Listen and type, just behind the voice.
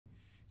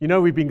You know,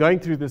 we've been going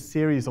through this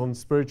series on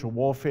spiritual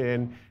warfare,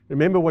 and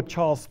remember what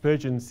Charles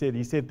Spurgeon said.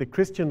 He said, the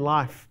Christian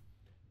life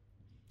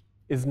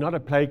is not a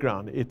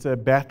playground, it's a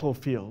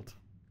battlefield.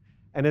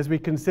 And as we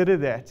consider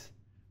that,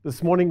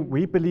 this morning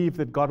we believe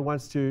that God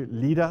wants to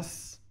lead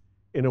us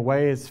in a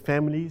way as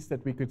families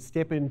that we could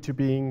step into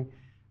being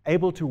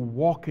able to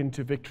walk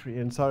into victory.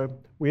 And so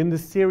we're in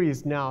this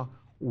series now,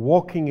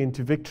 walking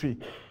into victory,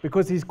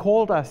 because He's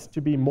called us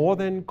to be more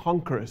than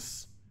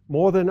conquerors,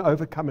 more than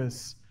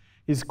overcomers.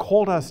 He's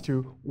called us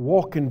to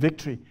walk in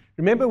victory.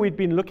 Remember, we'd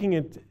been looking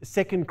at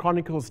 2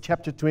 Chronicles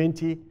chapter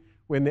 20,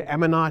 when the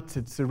Ammonites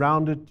had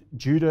surrounded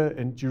Judah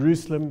and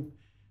Jerusalem,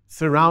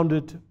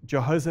 surrounded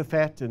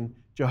Jehoshaphat, and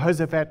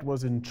Jehoshaphat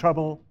was in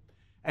trouble.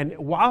 And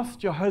whilst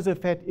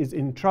Jehoshaphat is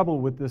in trouble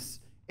with this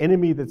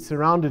enemy that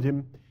surrounded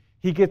him,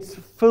 he gets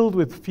filled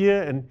with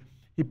fear and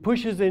he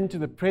pushes into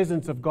the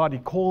presence of God. He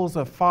calls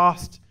a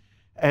fast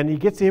and he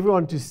gets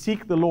everyone to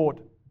seek the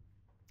Lord.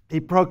 He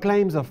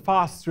proclaims a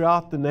fast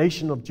throughout the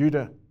nation of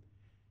Judah.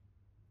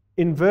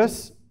 In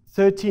verse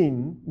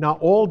 13, now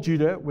all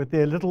Judah with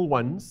their little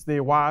ones,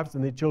 their wives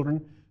and their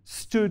children,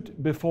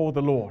 stood before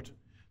the Lord.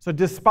 So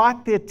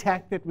despite the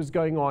attack that was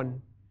going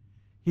on,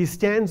 he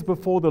stands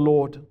before the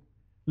Lord.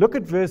 Look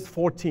at verse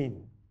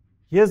 14.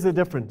 Here's the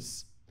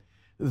difference.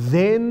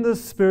 Then the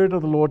Spirit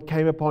of the Lord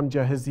came upon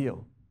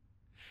Jehaziel.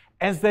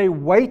 As they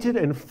waited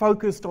and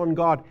focused on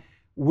God,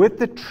 with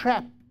the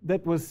trap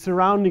that was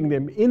surrounding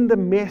them, in the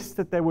mess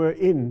that they were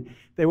in,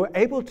 they were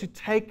able to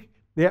take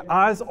their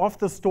eyes off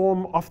the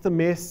storm, off the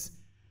mess,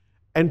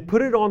 and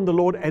put it on the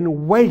Lord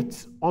and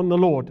wait on the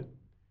Lord.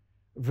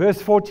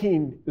 Verse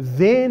 14,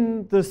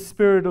 then the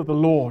Spirit of the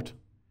Lord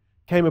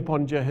came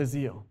upon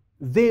Jehaziel.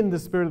 Then the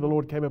Spirit of the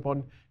Lord came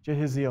upon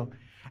Jehaziel.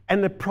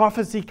 And the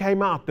prophecy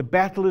came out. The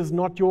battle is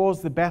not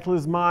yours, the battle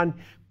is mine.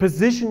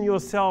 Position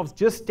yourselves,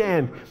 just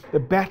stand. The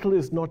battle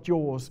is not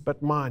yours,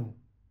 but mine.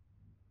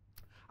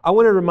 I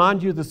want to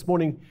remind you this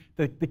morning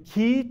that the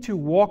key to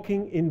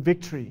walking in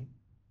victory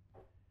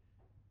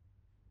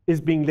is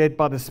being led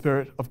by the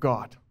Spirit of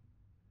God.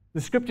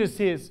 The scripture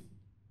says,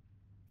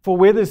 for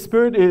where the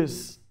Spirit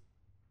is,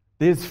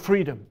 there's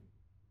freedom.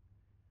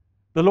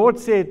 The Lord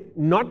said,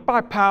 not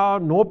by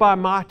power nor by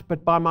might,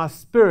 but by my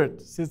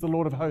Spirit, says the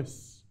Lord of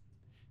hosts.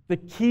 The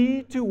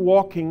key to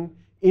walking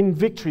in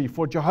victory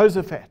for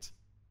Jehoshaphat,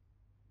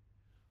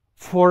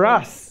 for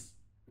us,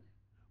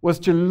 was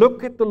to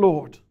look at the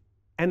Lord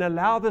and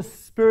allow the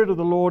Spirit of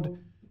the Lord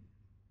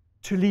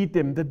to lead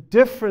them. The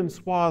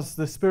difference was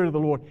the Spirit of the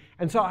Lord.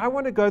 And so I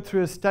want to go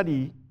through a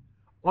study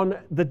on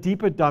the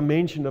deeper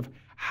dimension of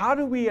how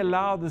do we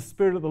allow the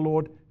Spirit of the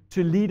Lord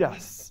to lead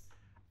us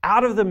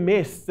out of the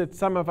mess that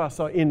some of us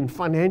are in,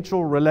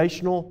 financial,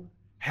 relational,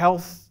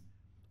 health,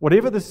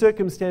 whatever the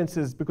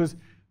circumstances, because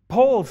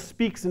Paul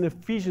speaks in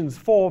Ephesians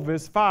 4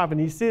 verse 5 and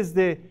he says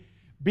there,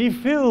 be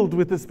filled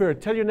with the Spirit.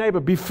 Tell your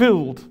neighbor, be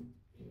filled.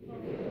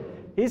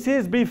 He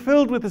says, be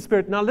filled with the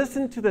Spirit. Now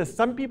listen to this.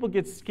 Some people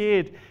get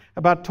scared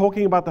about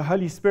talking about the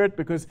Holy Spirit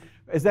because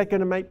is that going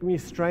to make me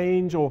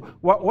strange, or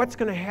what's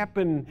going to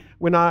happen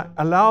when I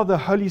allow the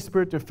Holy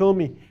Spirit to fill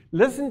me?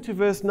 Listen to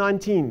verse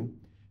 19.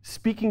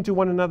 Speaking to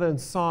one another in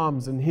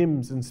psalms and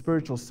hymns and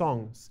spiritual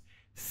songs,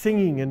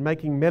 singing and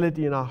making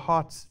melody in our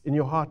hearts, in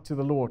your heart to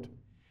the Lord,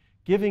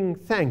 giving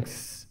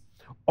thanks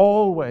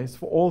always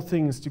for all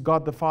things to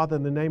God the Father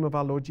in the name of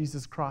our Lord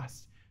Jesus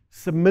Christ,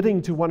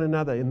 submitting to one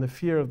another in the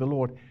fear of the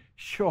Lord.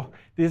 Sure,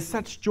 there's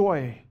such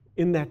joy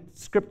in that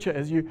scripture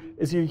as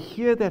you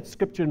hear that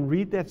scripture and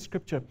read that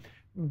scripture.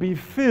 Be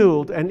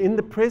filled, and in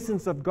the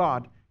presence of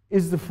God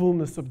is the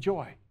fullness of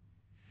joy.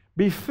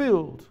 Be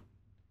filled,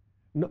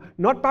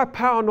 not by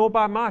power nor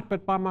by might,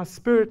 but by my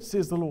Spirit,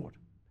 says the Lord.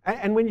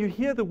 And when you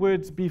hear the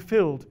words be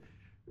filled,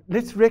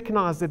 let's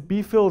recognize that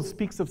be filled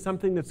speaks of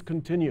something that's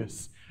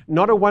continuous,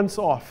 not a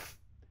once-off.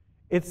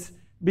 It's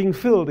being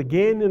filled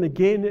again and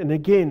again and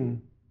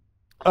again,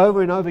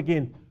 over and over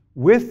again,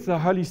 with the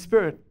Holy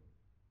Spirit.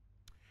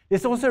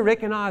 Let's also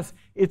recognize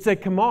it's a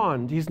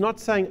command. He's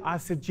not saying, I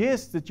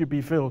suggest that you be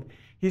filled.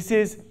 He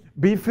says,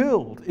 be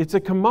filled. It's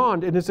a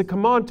command, and it's a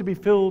command to be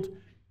filled,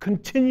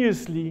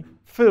 continuously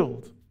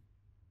filled.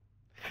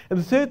 And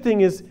the third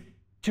thing is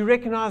to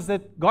recognize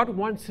that God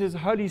wants His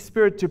Holy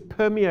Spirit to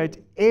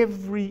permeate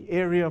every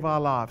area of our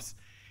lives.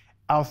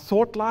 Our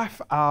thought life,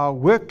 our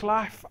work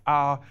life,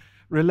 our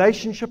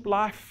relationship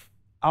life,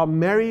 our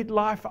married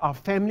life, our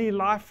family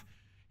life.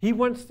 He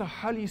wants the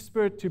Holy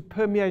Spirit to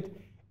permeate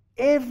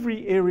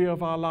every area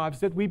of our lives,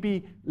 that we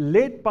be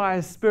led by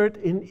His Spirit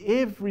in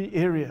every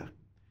area.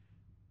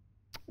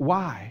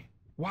 Why?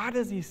 Why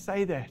does He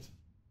say that?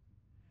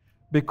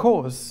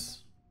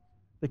 Because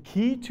the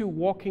key to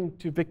walking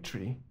to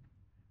victory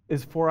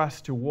is for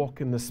us to walk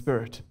in the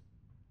Spirit.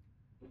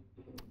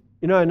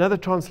 You know, another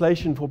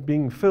translation for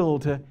being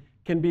filled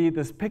can be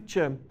this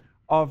picture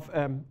of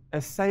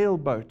a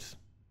sailboat.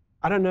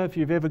 I don't know if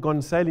you've ever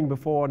gone sailing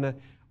before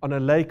on a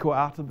lake or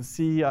out of the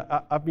sea.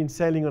 I've been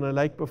sailing on a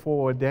lake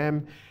before, or a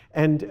dam,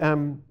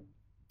 and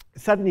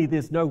suddenly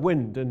there's no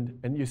wind,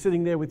 and you're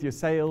sitting there with your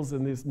sails,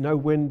 and there's no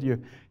wind. You're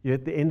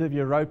at the end of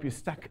your rope. You're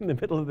stuck in the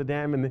middle of the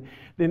dam, and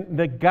then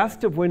the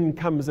gust of wind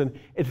comes, and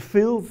it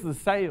fills the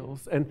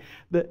sails. And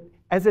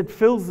as it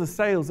fills the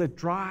sails, it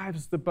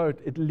drives the boat.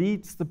 It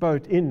leads the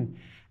boat in.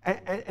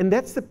 And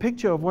that's the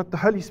picture of what the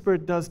Holy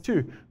Spirit does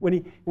too.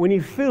 When he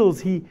fills,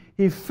 he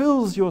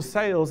fills your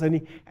sails,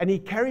 and he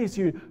carries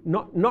you,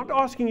 not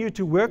asking you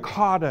to work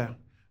harder,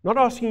 not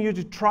asking you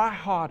to try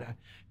harder.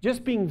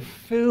 Just being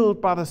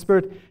filled by the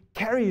Spirit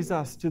carries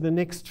us to the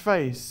next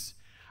phase.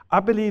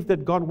 I believe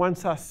that God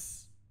wants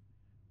us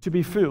to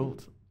be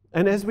filled.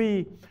 And as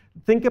we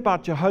think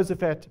about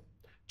Jehoshaphat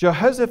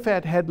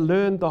had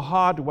learned the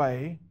hard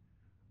way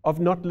of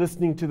not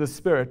listening to the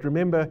Spirit.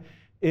 Remember,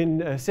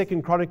 in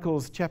 2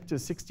 Chronicles chapter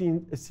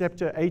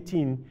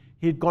 18,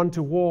 he had gone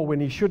to war when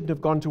he shouldn't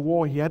have gone to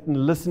war. He hadn't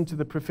listened to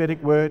the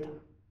prophetic word.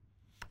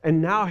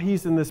 And now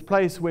he's in this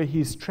place where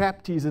he's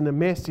trapped, he's in a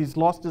mess, he's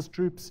lost his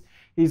troops,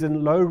 he's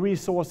in low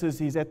resources,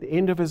 he's at the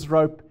end of his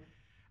rope,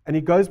 and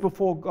he goes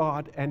before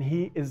God, and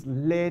he is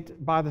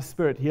led by the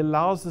Spirit. He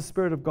allows the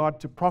Spirit of God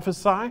to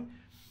prophesy,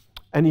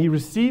 and he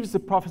receives the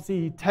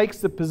prophecy, he takes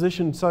the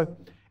position. So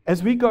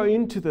as we go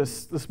into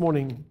this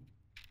morning,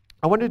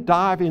 I want to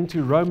dive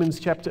into Romans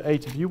chapter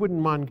 8. If you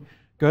wouldn't mind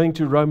going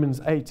to Romans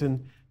 8,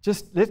 and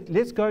just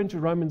let's go into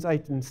Romans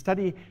 8 and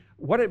study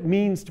what it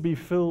means to be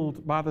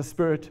filled by the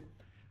Spirit.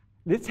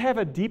 Let's have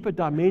a deeper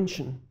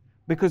dimension,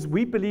 because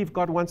we believe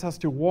God wants us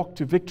to walk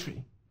to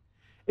victory.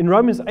 In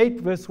Romans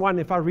 8 verse 1,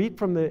 if I read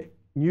from the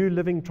New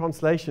Living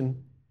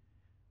Translation,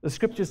 the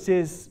scripture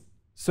says,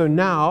 so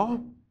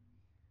now,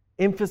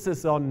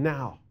 emphasis on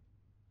now.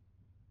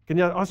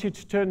 Can I ask you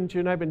to turn to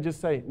your neighbor and just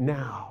say,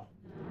 now?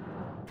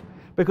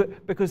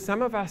 Because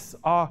some of us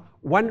are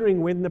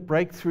wondering when the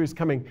breakthrough is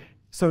coming.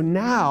 So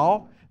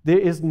now, there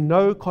is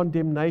no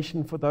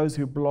condemnation for those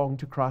who belong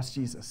to Christ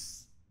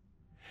Jesus.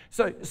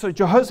 So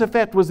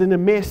Jehoshaphat was in a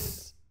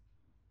mess.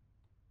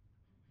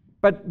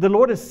 But the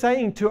Lord is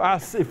saying to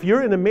us, if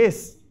you're in a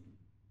mess,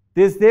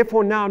 there's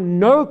therefore now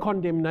no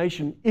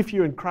condemnation if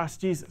you're in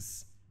Christ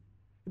Jesus.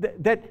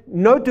 That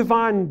no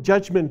divine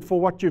judgment for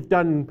what you've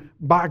done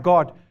by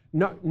God.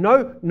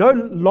 No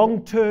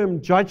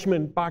long-term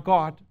judgment by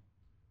God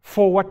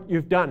for what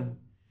you've done.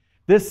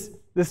 This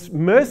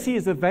mercy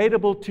is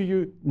available to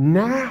you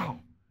now.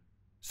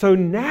 So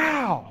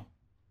now,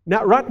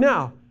 right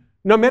now,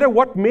 no matter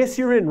what mess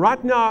you're in,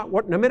 right now,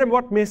 no matter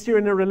what mess you're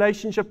in a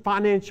relationship,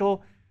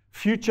 financial,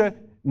 future,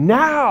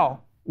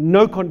 now,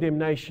 no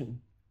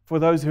condemnation for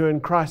those who are in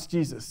Christ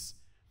Jesus.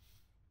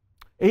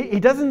 He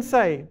doesn't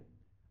say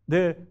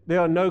there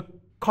are no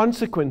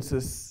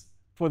consequences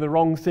for the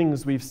wrong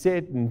things we've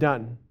said and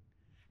done.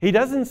 He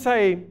doesn't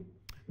say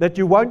that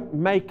you won't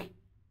make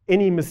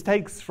any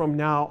mistakes from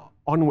now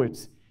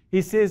onwards.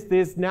 He says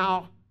there's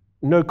now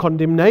no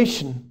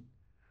condemnation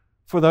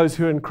for those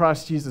who are in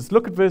Christ Jesus.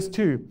 Look at verse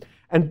 2.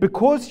 And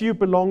because you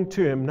belong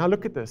to him, now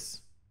look at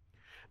this,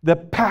 the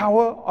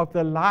power of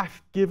the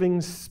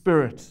life-giving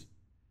Spirit.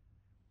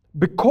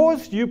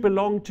 Because you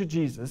belong to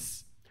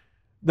Jesus,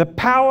 the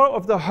power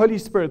of the Holy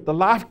Spirit, the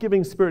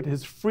life-giving Spirit,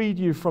 has freed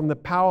you from the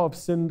power of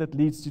sin that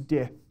leads to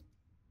death.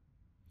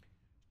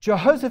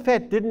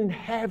 Jehoshaphat didn't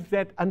have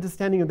that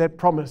understanding of that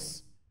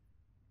promise.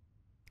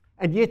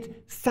 And yet,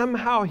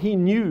 somehow he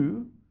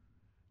knew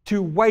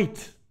to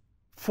wait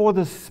for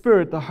the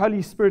Spirit, the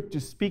Holy Spirit, to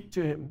speak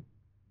to him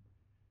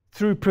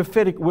through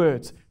prophetic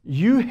words.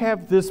 You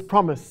have this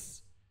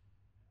promise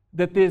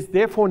that there's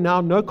therefore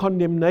now no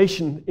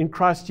condemnation in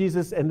Christ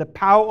Jesus, and the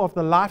power of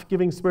the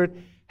life-giving Spirit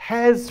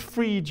has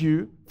freed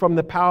you from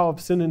the power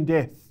of sin and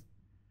death.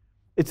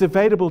 It's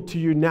available to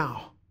you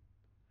now.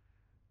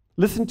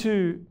 Listen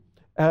to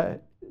the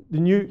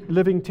New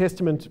Living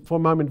Testament for a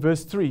moment,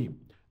 verse 3.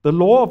 The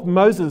law of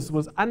Moses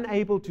was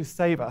unable to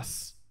save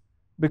us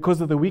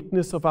because of the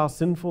weakness of our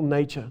sinful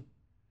nature.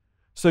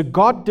 So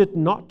God did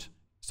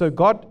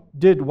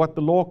what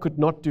the law could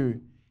not do.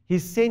 He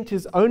sent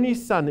his only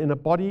Son in a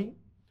body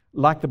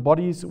like the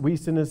bodies we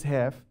sinners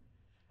have,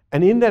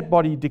 and in that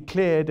body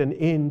declared an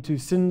end to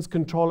sin's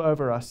control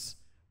over us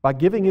by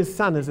giving his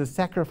Son as a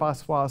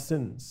sacrifice for our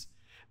sins,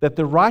 that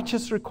the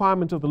righteous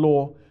requirement of the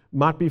law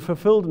might be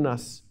fulfilled in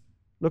us.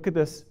 Look at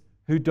this.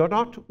 Who do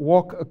not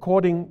walk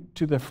according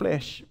to the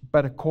flesh,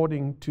 but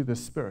according to the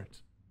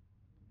Spirit.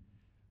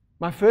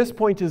 My first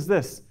point is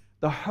this.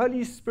 The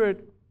Holy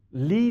Spirit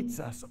leads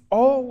us,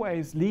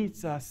 always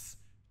leads us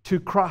to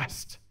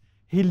Christ.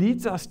 He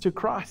leads us to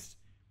Christ.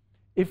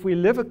 If we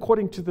live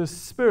according to the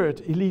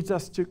Spirit, he leads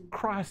us to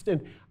Christ.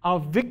 And our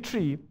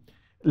victory,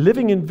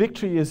 living in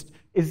victory, is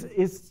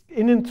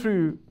in and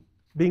through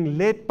being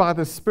led by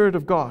the Spirit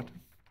of God.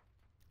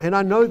 And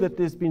I know that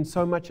there's been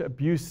so much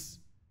abuse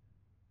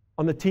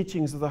on the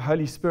teachings of the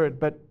Holy Spirit,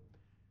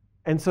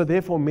 and so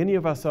therefore many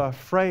of us are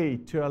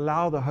afraid to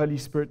allow the Holy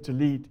Spirit to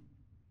lead.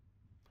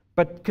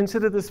 But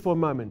consider this for a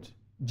moment.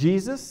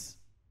 Jesus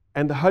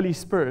and the Holy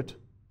Spirit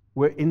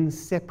were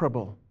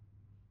inseparable.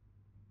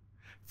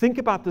 Think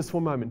about this for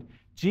a moment.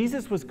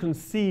 Jesus was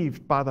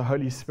conceived by the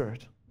Holy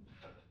Spirit.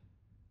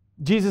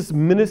 Jesus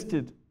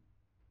ministered.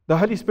 the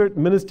Holy Spirit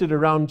ministered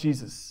around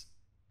Jesus.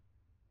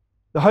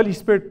 The Holy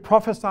Spirit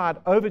prophesied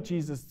over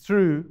Jesus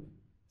through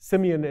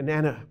Simeon and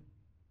Anna.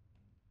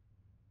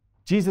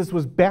 Jesus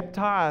was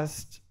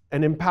baptized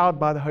and empowered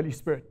by the Holy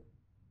Spirit.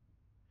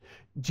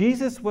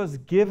 Jesus was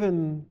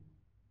given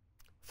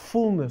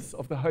fullness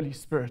of the Holy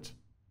Spirit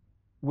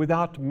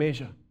without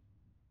measure.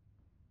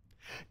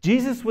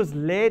 Jesus was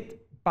led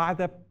by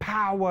the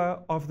power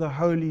of the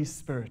Holy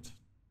Spirit.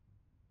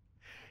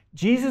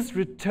 Jesus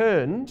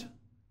returned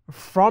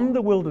from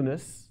the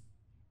wilderness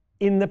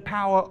in the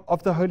power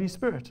of the Holy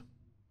Spirit.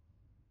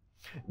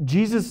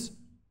 Jesus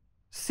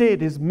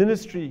said his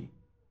ministry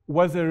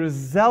was a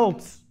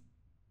result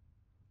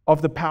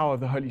of the power of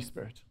the Holy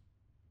Spirit.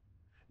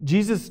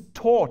 Jesus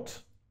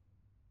taught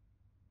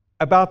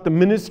about the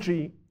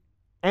ministry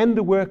and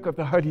the work of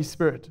the Holy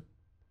Spirit.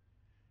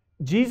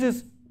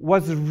 Jesus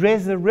was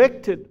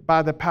resurrected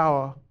by the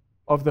power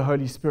of the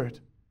Holy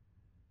Spirit.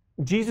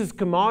 Jesus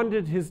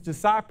commanded his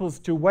disciples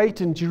to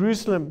wait in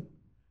Jerusalem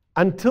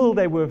until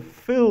they were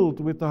filled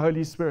with the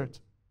Holy Spirit.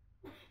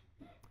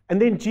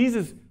 And then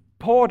Jesus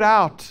poured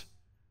out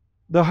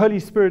the Holy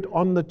Spirit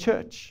on the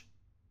church.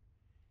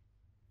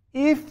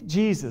 If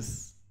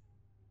Jesus,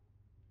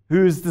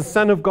 who is the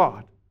Son of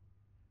God,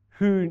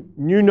 who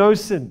knew no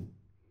sin,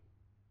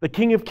 the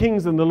King of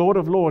Kings and the Lord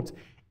of Lords,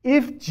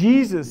 if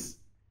Jesus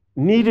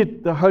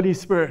needed the Holy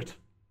Spirit,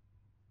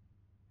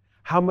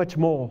 how much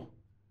more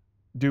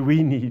do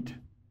we need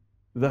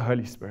the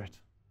Holy Spirit?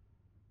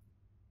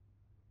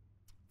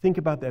 Think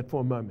about that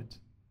for a moment.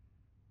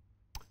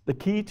 The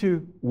key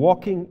to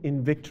walking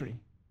in victory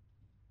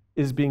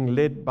is being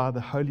led by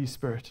the Holy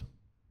Spirit.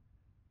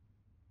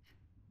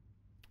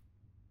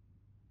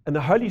 And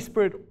the Holy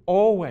Spirit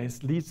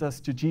always leads us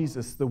to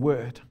Jesus, the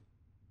Word.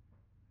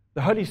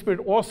 The Holy Spirit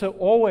also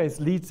always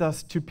leads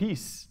us to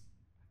peace.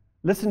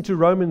 Listen to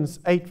Romans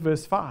 8,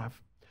 verse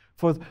 5.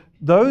 For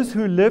those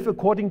who live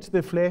according to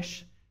the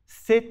flesh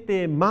set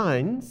their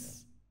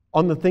minds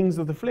on the things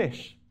of the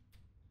flesh.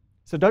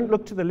 So don't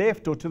look to the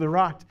left or to the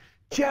right.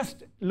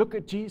 Just look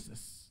at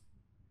Jesus.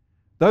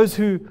 Those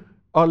who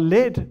are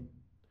led,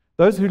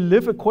 those who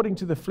live according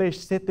to the flesh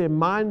set their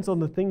minds on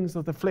the things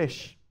of the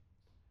flesh.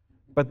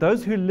 But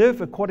those who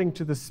live according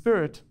to the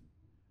Spirit,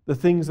 the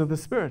things of the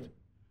Spirit.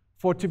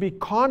 For to be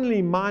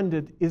carnally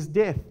minded is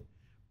death,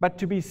 but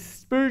to be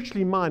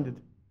spiritually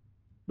minded,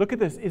 look at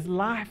this, is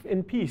life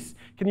and peace.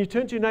 Can you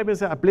turn to your neighbor and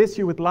say, I bless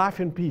you with life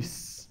and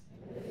peace?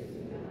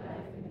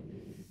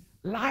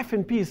 Life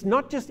and peace,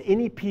 not just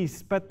any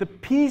peace, but the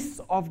peace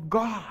of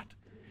God.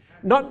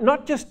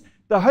 Not just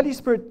the Holy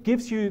Spirit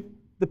gives you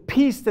the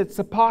peace that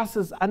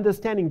surpasses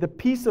understanding, the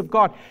peace of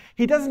God.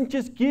 He doesn't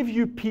just give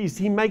you peace,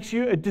 He makes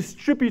you a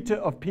distributor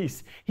of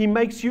peace. He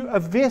makes you a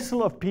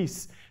vessel of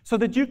peace so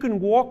that you can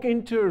walk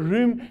into a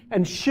room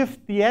and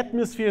shift the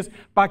atmospheres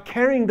by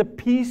carrying the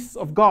peace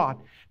of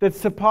God that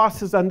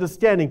surpasses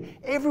understanding.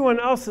 Everyone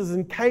else is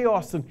in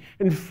chaos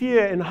and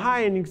fear and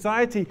high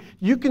anxiety.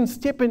 You can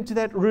step into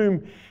that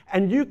room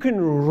and you can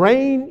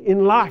reign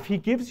in life. He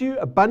gives you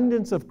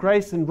abundance of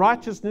grace and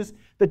righteousness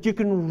that you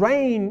can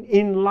reign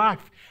in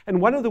life.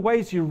 And one of the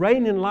ways you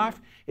reign in life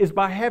is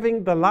by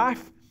having the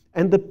life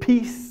and the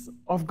peace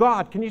of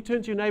God. Can you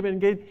turn to your neighbor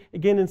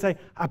again and say,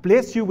 I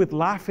bless you with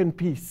life and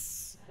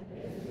peace.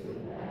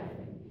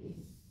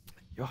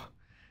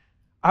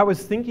 I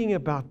was thinking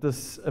about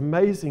this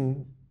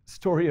amazing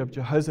story of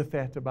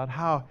Jehoshaphat, about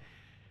how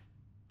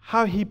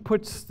he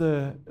puts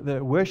the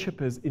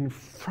worshippers in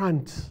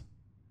front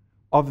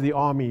of the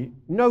army.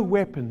 No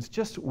weapons,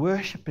 just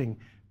worshiping,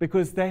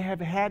 because they have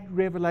had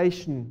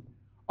revelation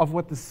of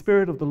what the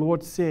Spirit of the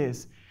Lord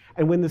says.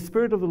 And when the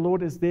Spirit of the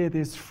Lord is there,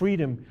 there's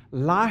freedom,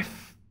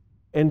 life,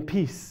 and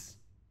peace.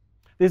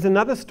 There's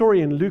another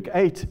story in Luke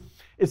 8.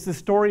 It's the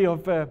story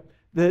of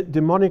the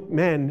demonic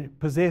man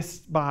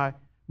possessed by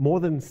more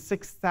than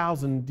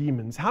 6,000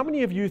 demons. How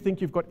many of you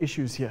think you've got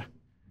issues here?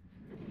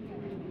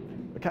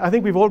 Okay, I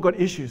think we've all got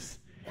issues.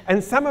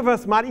 And some of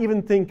us might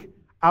even think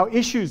our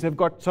issues have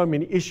got so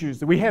many issues,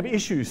 that we have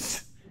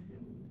issues.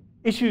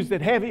 Issues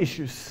that have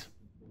issues.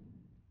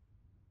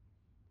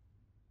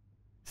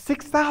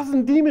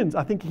 6,000 demons.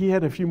 I think he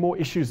had a few more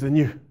issues than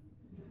you.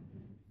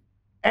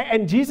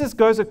 And Jesus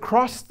goes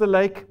across the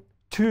lake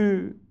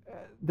to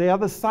the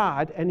other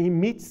side, and he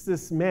meets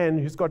this man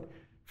who's got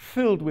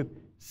filled with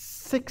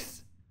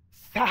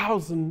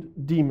 6,000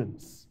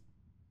 demons.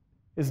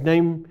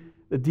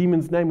 The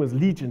demon's name was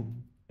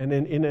Legion. And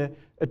then in a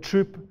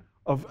troop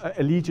of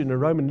a legion, a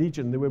Roman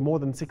legion, there were more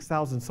than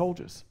 6,000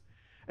 soldiers.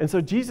 And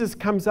so Jesus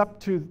comes up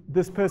to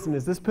this person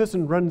as this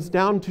person runs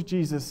down to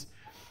Jesus,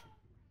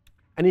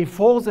 and he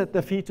falls at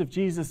the feet of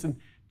Jesus. And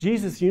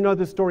Jesus, you know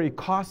the story,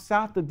 casts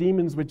out the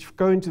demons which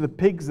go into the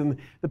pigs, and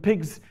the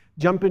pigs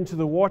jump into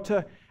the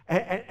water.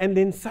 And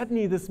then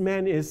suddenly this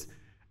man is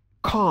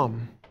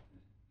calm.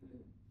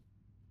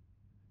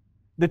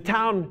 The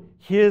town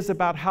hears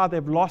about how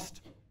they've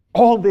lost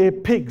all their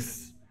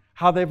pigs,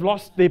 how they've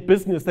lost their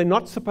business. They're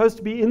not supposed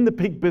to be in the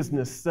pig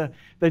business.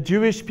 The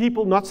Jewish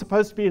people not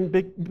supposed to be in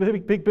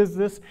big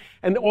business,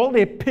 and all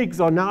their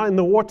pigs are now in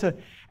the water.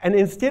 And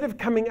instead of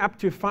coming up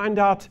to find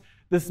out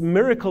this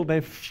miracle,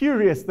 they're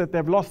furious that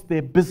they've lost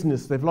their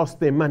business, they've lost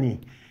their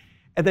money.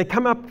 And they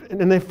come up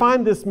and they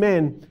find this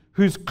man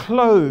who's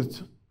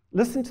clothed.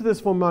 Listen to this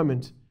for a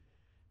moment.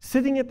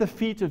 Sitting at the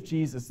feet of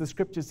Jesus, the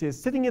scripture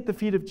says, sitting at the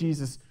feet of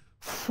Jesus,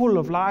 full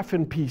of life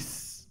and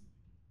peace,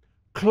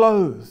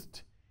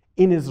 clothed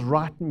in his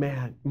right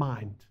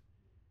mind.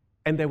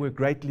 And they were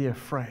greatly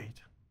afraid.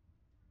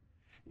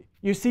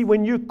 You see,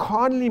 when you're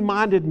carnally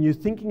minded and you're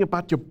thinking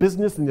about your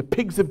business and the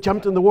pigs have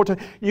jumped in the water,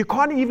 you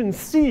can't even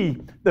see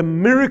the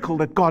miracle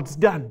that God's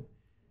done.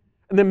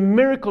 And the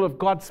miracle of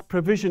God's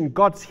provision,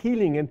 God's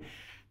healing. And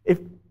if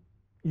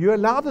you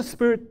allow the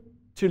Spirit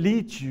to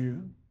lead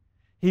you,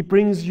 He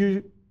brings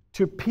you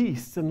to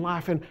peace and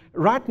life. And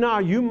right now,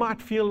 you might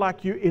feel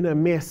like you're in a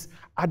mess.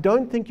 I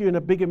don't think you're in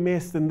a bigger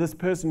mess than this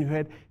person who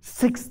had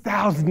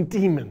 6,000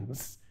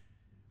 demons.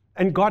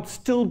 And God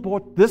still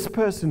brought this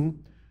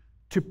person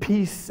to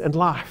peace and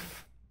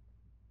life.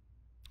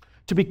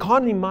 To be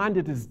carnally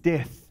minded is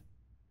death,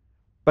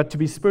 but to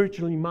be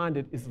spiritually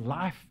minded is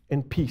life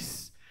and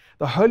peace.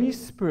 The Holy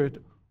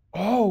Spirit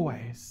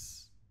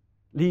always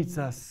leads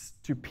us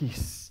to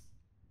peace.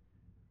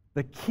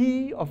 The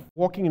key of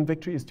walking in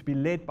victory is to be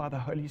led by the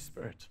Holy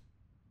Spirit.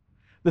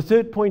 The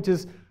third point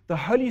is the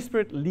Holy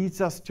Spirit leads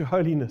us to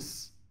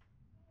holiness.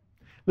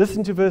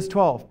 Listen to verse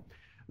 12.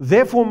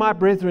 Therefore, my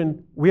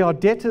brethren, we are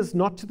debtors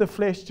not to the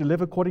flesh to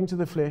live according to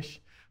the flesh.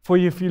 For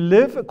if you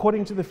live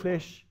according to the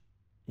flesh,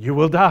 you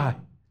will die.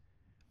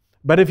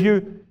 But if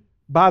you,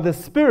 by the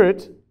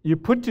Spirit, you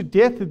put to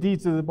death the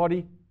deeds of the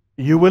body,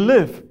 you will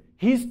live.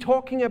 He's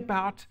talking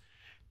about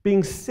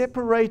being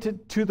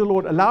separated to the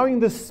Lord, allowing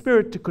the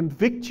Spirit to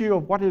convict you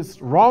of what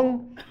is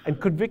wrong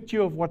and convict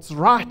you of what's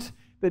right,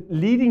 that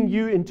leading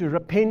you into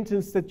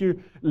repentance, that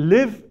you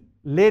live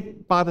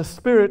led by the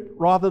Spirit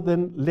rather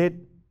than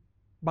led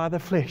by the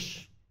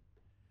flesh.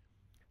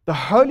 The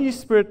Holy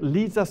Spirit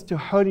leads us to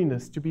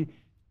holiness, to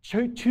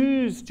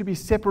choose to be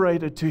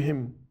separated to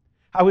Him.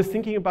 I was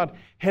thinking about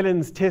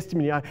Helen's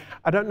testimony.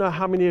 I don't know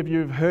how many of you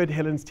have heard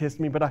Helen's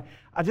testimony, but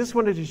I just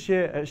wanted to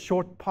share a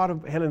short part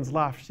of Helen's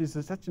life. She's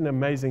such an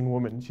amazing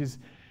woman. She's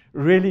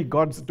really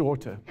God's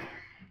daughter.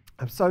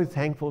 I'm so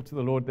thankful to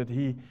the Lord that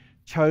He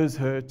chose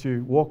her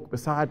to walk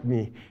beside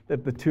me,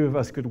 that the two of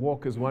us could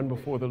walk as one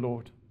before the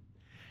Lord.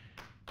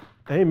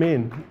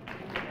 Amen.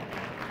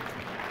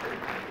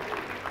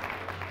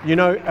 You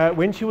know,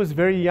 when she was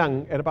very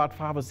young, at about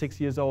 5 or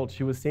 6 years old,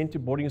 she was sent to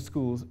boarding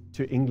schools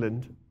to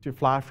England, to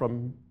fly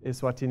from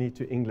Eswatini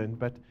to England.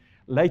 But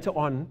later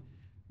on,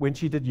 when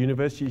she did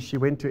university, she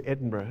went to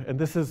Edinburgh. And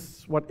this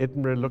is what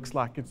Edinburgh looks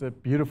like. It's a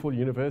beautiful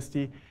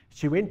university.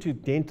 She went to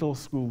dental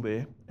school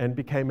there and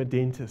became a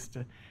dentist.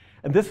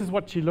 And this is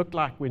what she looked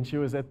like when she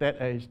was at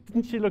that age.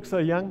 Didn't she look so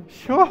young?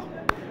 Sure.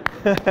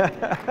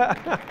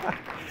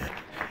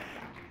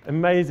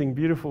 Amazing,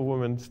 beautiful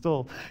woman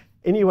still.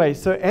 Anyway,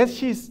 so as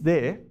she's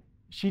there,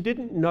 she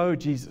didn't know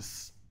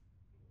Jesus.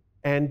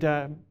 And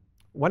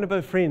one of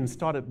her friends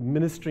started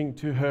ministering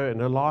to her in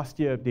her last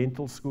year of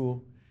dental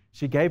school.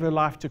 She gave her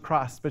life to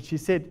Christ, but she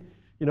said,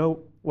 you know,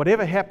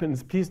 whatever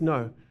happens, please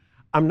know,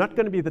 I'm not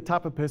going to be the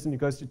type of person who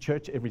goes to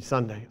church every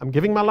Sunday. I'm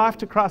giving my life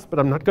to Christ, but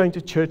I'm not going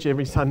to church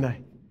every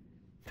Sunday.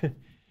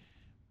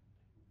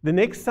 The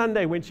next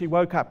Sunday when she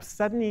woke up,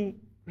 suddenly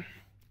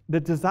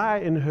the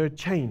desire in her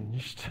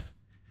changed,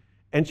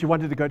 and she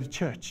wanted to go to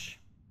church.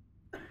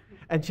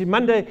 And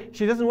Monday,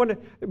 she doesn't want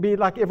to be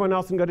like everyone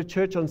else and go to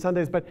church on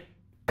Sundays, but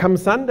come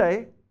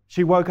Sunday,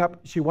 she woke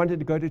up, she wanted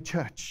to go to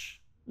church.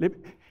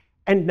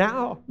 And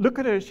now, look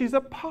at her, she's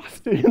a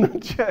pastor in the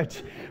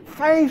church,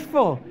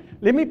 faithful.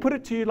 Let me put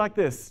it to you like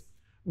this.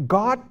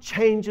 God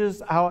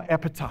changes our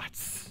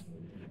appetites.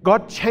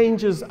 God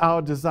changes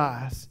our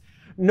desires.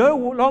 No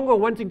longer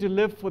wanting to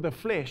live for the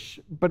flesh,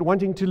 but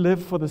wanting to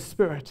live for the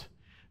Spirit.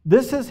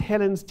 This is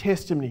Helen's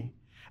testimony.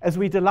 As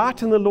we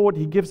delight in the Lord,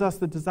 He gives us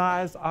the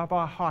desires of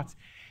our hearts.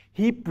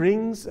 He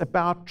brings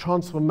about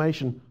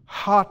transformation,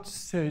 heart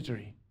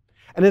surgery.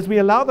 And as we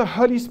allow the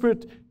Holy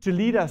Spirit to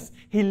lead us,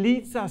 He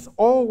leads us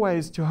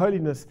always to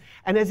holiness.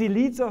 And as He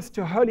leads us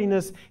to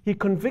holiness, He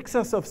convicts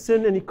us of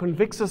sin and He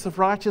convicts us of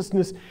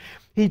righteousness.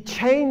 He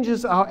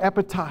changes our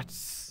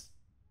appetites.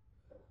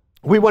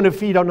 We want to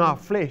feed on our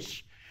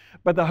flesh,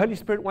 but the Holy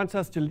Spirit wants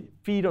us to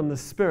feed on the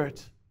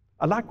Spirit.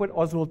 I like what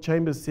Oswald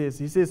Chambers says.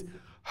 He says,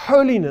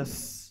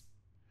 holiness,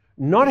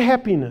 not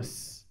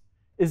happiness,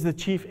 is the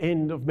chief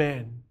end of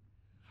man.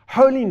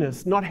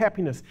 Holiness, not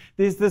happiness.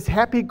 There's this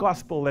happy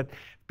gospel that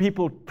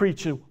people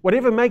preach.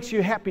 Whatever makes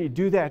you happy,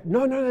 do that.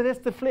 No, that's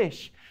the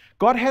flesh.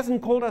 God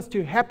hasn't called us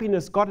to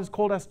happiness. God has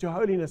called us to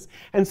holiness.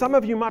 And some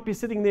of you might be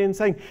sitting there and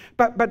saying,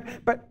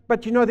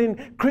 but you know,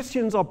 then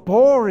Christians are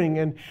boring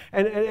and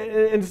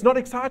it's not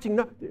exciting.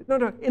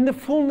 No. In the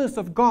fullness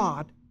of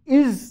God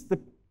is the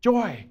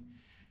joy.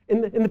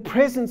 In the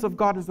presence of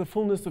God is the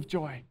fullness of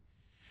joy.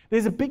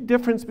 There's a big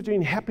difference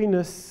between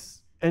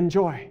happiness and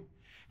joy.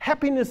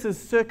 Happiness is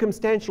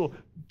circumstantial.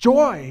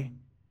 Joy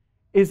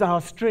is our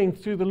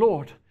strength through the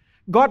Lord.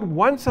 God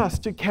wants us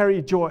to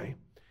carry joy.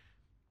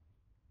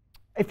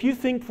 If you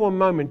think for a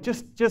moment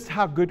just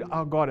how good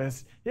our God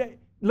is,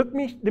 let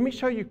me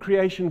show you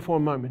creation for a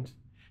moment.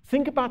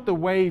 Think about the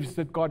waves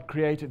that God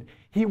created.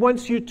 He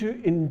wants you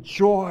to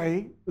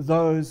enjoy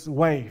those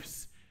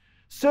waves.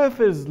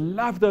 Surfers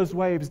love those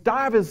waves.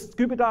 Divers,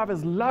 scuba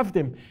divers love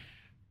them.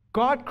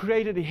 God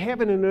created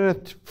heaven and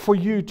earth for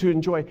you to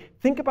enjoy.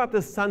 Think about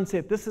the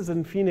sunset. This is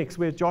in Phoenix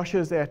where Josh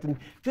is at. And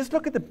just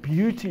look at the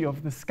beauty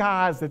of the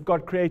skies that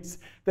God creates,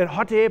 that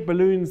hot air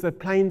balloons, that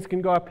planes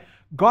can go up.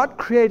 God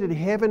created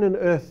heaven and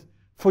earth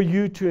for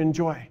you to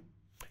enjoy.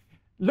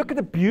 Look at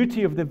the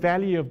beauty of the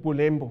valley of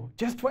Bulembo.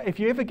 If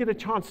you ever get a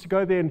chance to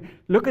go there and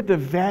look at the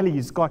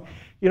valleys, God,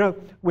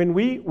 when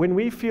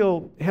we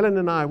feel, Helen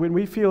and I, when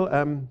we feel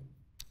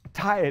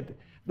tired,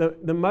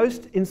 the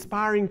most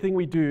inspiring thing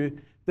we do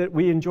that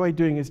we enjoy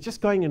doing is just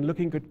going and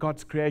looking at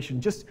God's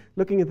creation, just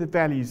looking at the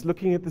valleys,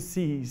 looking at the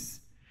seas.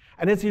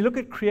 And as you look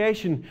at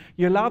creation,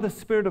 you allow the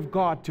Spirit of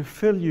God to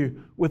fill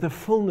you with a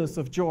fullness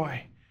of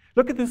joy.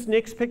 Look at this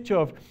next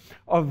picture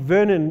of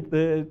Vernon,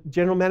 the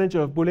general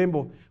manager of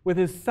Bulembo, with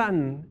his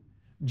son,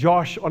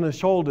 Josh, on his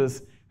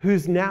shoulders,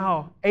 who's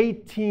now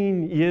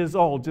 18 years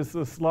old. Just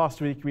this last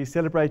week, we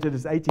celebrated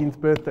his 18th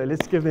birthday.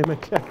 Let's give him a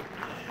clap.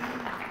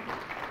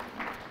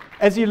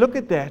 As you look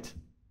at that,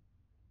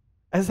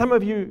 and some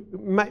of you,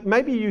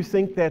 maybe you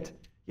think that,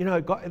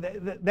 God,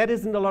 that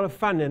isn't a lot of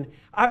fun. And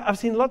I've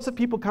seen lots of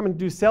people come and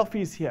do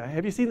selfies here.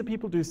 Have you seen the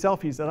people do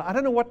selfies? And I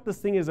don't know what this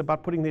thing is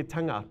about putting their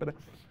tongue out, but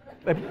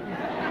they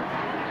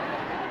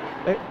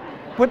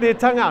put their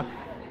tongue out.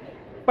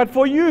 But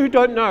for you who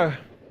don't know,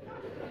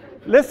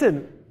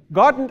 listen,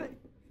 God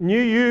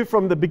knew you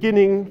from the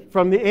beginning,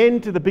 from the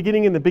end to the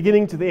beginning and the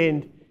beginning to the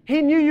end.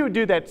 He knew you would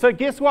do that. So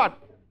guess what?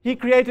 He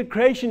created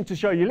creation to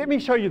show you. Let me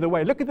show you the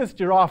way. Look at this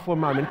giraffe for a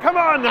moment. Come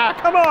on now,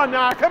 come on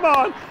now, come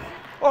on.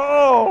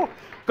 Oh,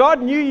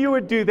 God knew you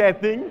would do that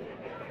thing,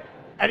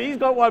 and He's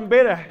got one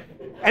better.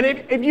 And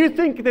if you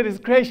think that His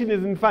creation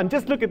isn't fun,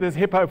 just look at this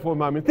hippo for a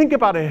moment. Think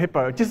about a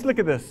hippo. Just look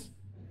at this.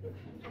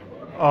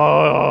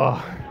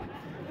 Oh.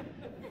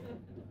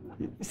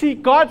 See,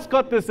 God's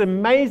got this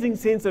amazing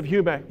sense of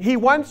humor. He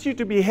wants you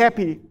to be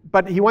happy,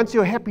 but He wants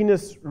your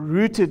happiness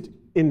rooted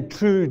in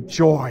true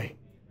joy.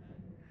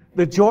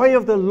 The joy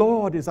of the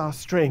Lord is our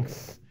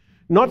strength,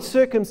 not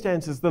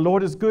circumstances. The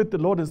Lord is good, the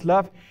Lord is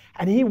love,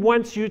 and He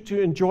wants you to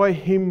enjoy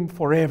Him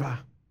forever.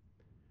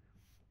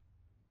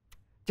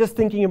 Just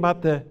thinking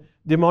about the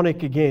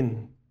demonic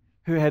again,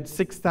 who had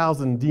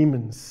 6,000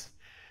 demons,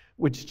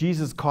 which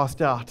Jesus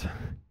cast out.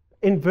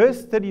 In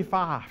verse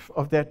 35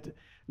 of that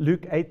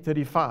Luke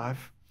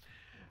 8:35,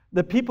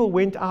 the people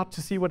went out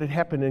to see what had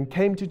happened and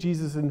came to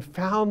Jesus and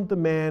found the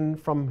man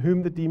from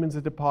whom the demons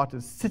had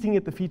departed, sitting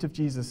at the feet of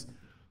Jesus,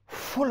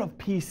 full of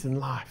peace and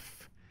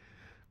life,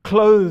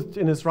 clothed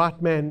in his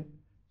right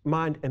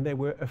mind, and they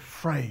were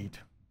afraid.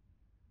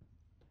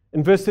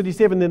 In verse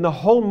 37, then the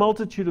whole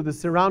multitude of the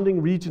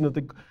surrounding region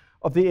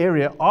of the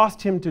area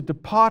asked him to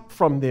depart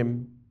from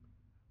them,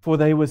 for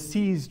they were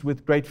seized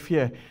with great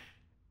fear.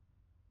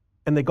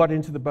 And they got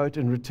into the boat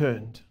and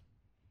returned.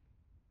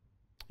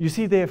 You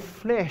see, their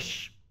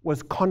flesh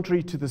was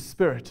contrary to the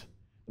Spirit,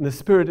 and the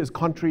Spirit is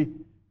contrary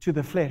to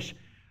the flesh.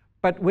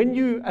 But when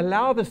you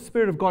allow the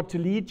Spirit of God to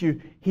lead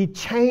you, He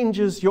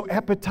changes your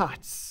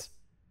appetites.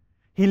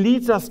 He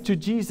leads us to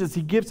Jesus.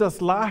 He gives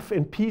us life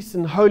and peace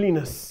and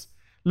holiness.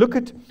 Look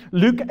at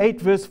Luke 8,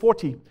 verse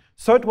 40.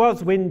 So it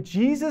was when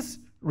Jesus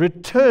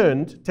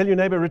returned, tell your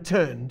neighbor,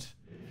 returned.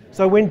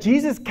 So when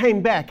Jesus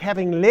came back,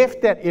 having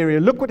left that area,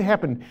 look what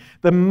happened.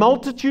 The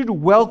multitude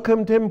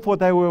welcomed Him, for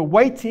they were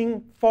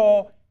waiting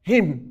for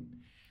Him.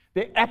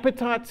 Their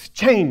appetites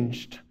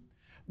changed.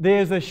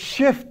 There's a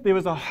shift. There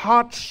was a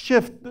heart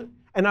shift.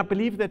 And I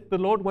believe that the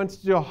Lord wants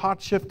to do a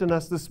heart shift in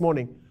us this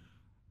morning.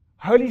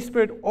 Holy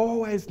Spirit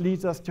always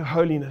leads us to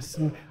holiness.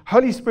 And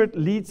Holy Spirit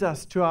leads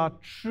us to our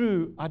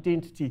true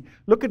identity.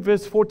 Look at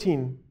verse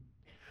 14.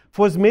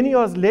 For as many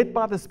as are led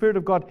by the Spirit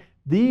of God,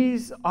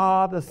 these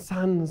are the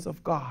sons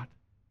of God.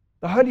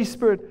 The Holy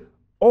Spirit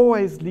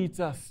always leads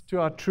us to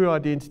our true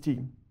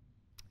identity.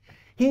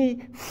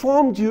 He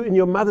formed you in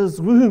your mother's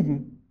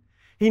womb.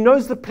 He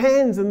knows the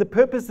plans and the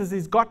purposes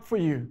He's got for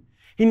you.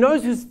 He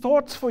knows His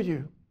thoughts for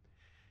you.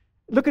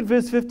 Look at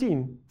verse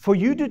 15. For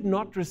you did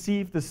not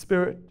receive the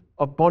spirit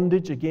of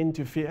bondage again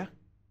to fear,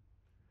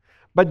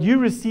 but you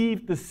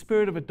received the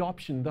Spirit of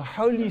adoption, the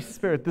Holy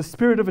Spirit, the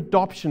Spirit of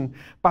adoption,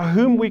 by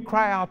whom we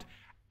cry out,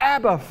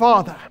 Abba,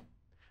 Father.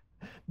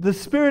 The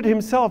Spirit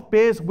Himself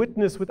bears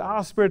witness with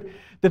our spirit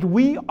that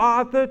we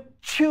are the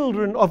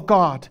children of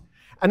God.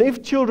 And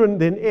if children,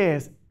 then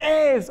heirs,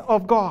 heirs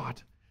of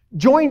God,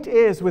 joint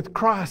heirs with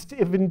Christ,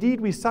 if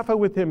indeed we suffer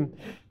with Him,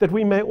 that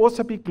we may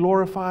also be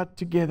glorified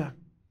together.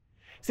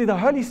 See, the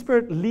Holy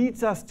Spirit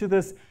leads us to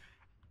this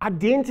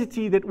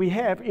identity that we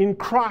have in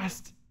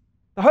Christ.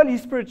 The Holy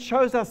Spirit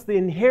shows us the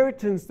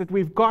inheritance that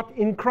we've got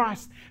in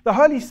Christ. The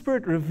Holy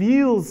Spirit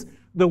reveals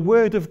the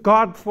Word of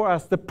God for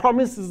us, the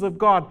promises of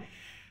God.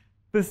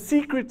 The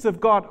secrets of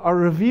God are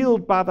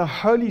revealed by the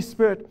Holy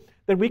Spirit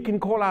that we can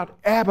call out,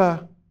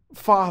 Abba,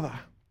 Father.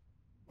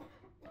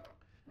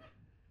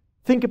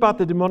 Think about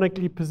the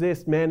demonically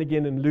possessed man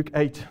again in Luke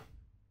 8.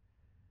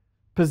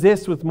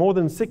 Possessed with more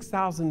than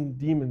 6,000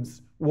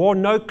 demons. Wore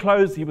no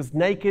clothes. He was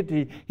naked.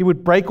 He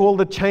would break all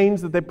the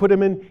chains that they put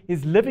him in.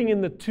 He's living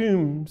in the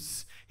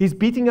tombs. He's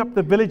beating up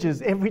the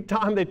villagers every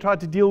time they try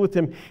to deal with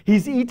him.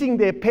 He's eating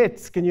their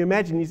pets. Can you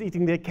imagine? He's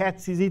eating their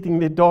cats. He's eating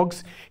their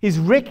dogs. He's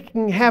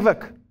wreaking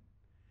havoc.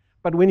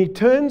 But when he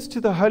turns to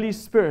the Holy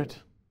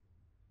Spirit,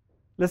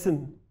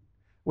 listen,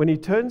 when he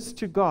turns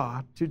to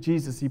God, to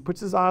Jesus, he puts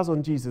his eyes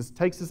on Jesus,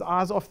 takes his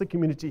eyes off the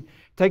community,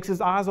 takes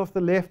his eyes off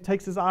the left,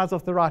 takes his eyes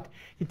off the right.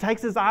 He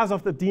takes his eyes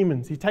off the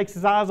demons. He takes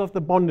his eyes off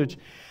the bondage.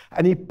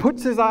 And he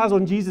puts his eyes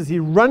on Jesus. He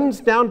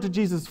runs down to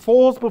Jesus,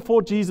 falls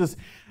before Jesus.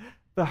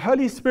 The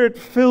Holy Spirit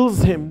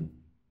fills him.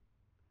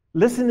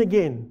 Listen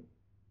again.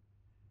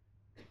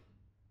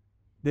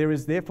 There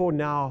is therefore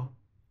now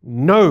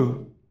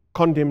no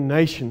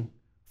condemnation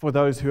for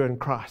those who are in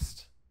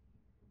Christ.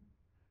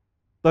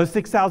 Those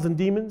 6,000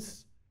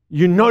 demons,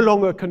 you're no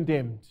longer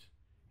condemned.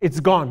 It's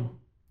gone.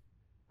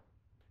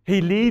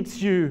 He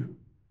leads you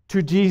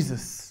to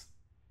Jesus.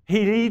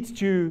 He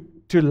leads you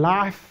to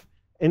life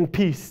and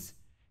peace.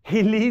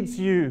 He leads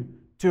you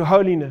to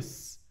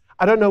holiness.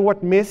 I don't know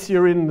what mess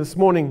you're in this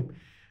morning,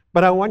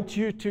 but I want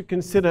you to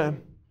consider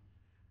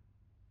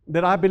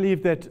that I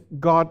believe that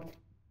God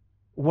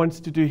wants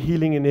to do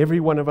healing in every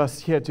one of us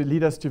here to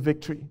lead us to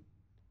victory.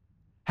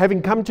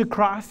 Having come to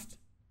Christ,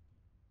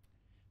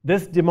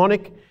 this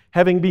demonic,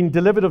 having been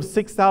delivered of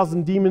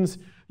 6,000 demons,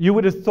 you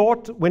would have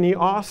thought when he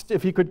asked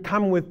if he could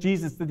come with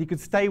Jesus, that he could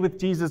stay with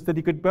Jesus, that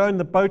he could burn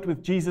the boat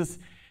with Jesus,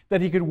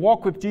 that he could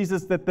walk with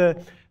Jesus, that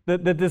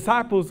the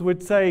disciples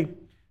would say,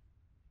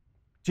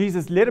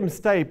 Jesus, let him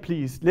stay,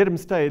 please. Let him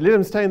stay. Let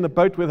him stay in the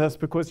boat with us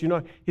because,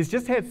 he's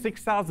just had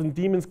 6,000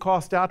 demons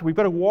cast out. We've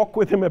got to walk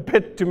with him a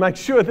bit to make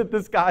sure that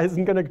this guy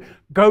isn't going to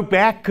go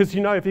back because,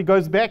 if he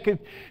goes back,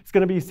 it's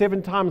going to be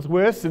 7 times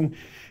worse. And,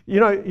 you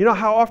know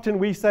how often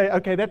we say,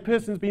 okay, that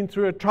person's been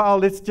through a trial.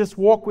 Let's just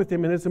walk with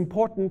him. And it's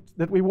important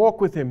that we walk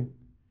with him.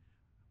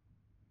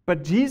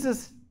 But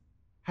Jesus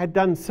had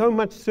done so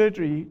much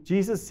surgery.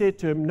 Jesus said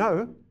to him,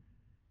 no,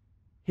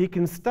 he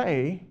can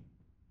stay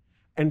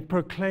and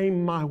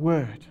proclaim my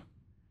word.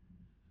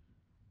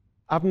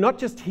 I've not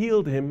just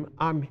healed him,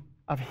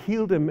 I've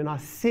healed him and I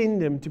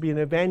send him to be an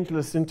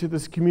evangelist into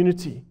this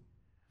community.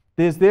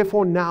 There's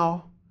therefore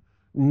now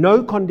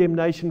no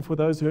condemnation for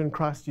those who are in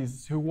Christ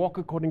Jesus, who walk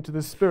according to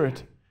the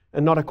Spirit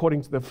and not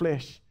according to the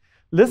flesh.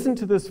 Listen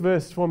to this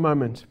verse for a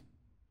moment.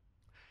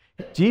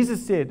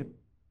 Jesus said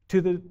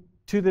to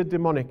the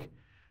demonic,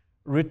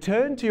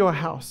 return to your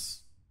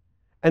house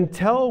and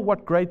tell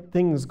what great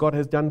things God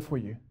has done for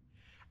you.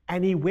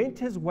 And he went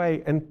his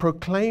way and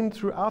proclaimed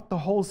throughout the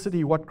whole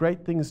city what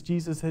great things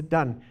Jesus had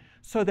done,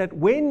 so that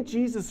when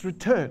Jesus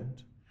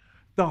returned,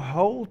 the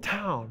whole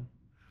town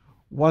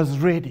was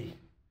ready.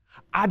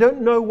 I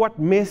don't know what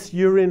mess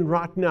you're in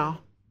right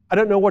now. I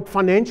don't know what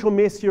financial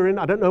mess you're in.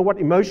 I don't know what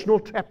emotional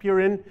trap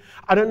you're in.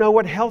 I don't know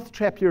what health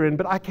trap you're in,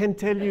 but I can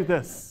tell you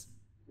this,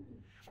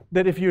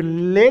 that if you're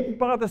led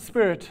by the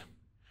Spirit,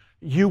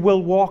 you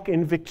will walk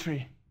in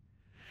victory.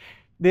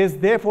 There's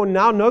therefore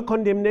now no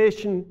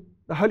condemnation.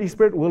 The Holy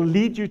Spirit will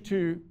lead you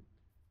to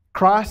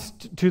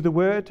Christ, to the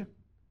Word,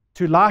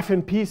 to life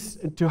and peace,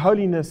 and to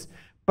holiness,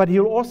 but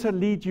He'll also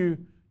lead you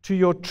to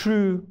your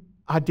true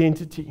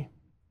identity.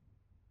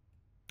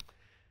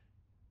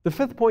 The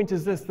fifth point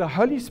is this: the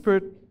Holy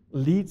Spirit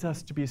leads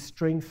us to be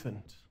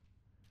strengthened.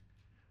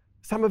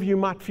 Some of you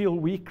might feel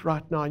weak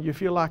right now. You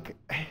feel like,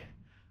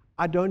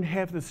 I don't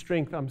have the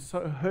strength. I'm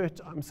so hurt.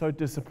 I'm so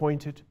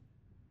disappointed.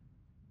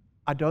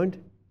 I don't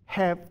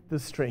have the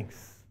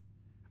strength.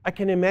 I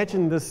can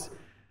imagine this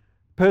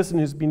person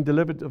who's been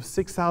delivered of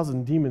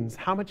 6,000 demons.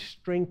 How much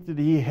strength did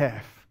he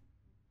have?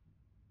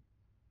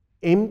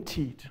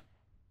 Emptied.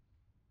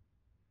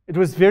 It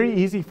was very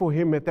easy for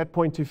him at that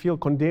point to feel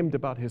condemned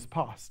about his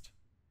past.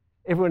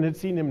 Everyone had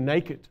seen him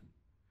naked,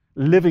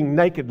 living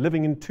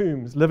in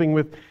tombs, living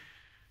with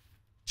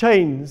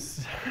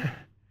chains,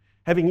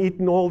 having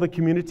eaten all the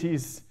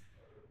community's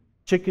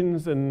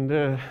chickens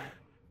and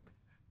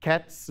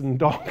cats and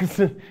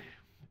dogs.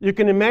 You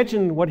can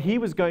imagine what he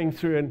was going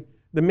through and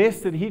the mess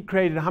that he'd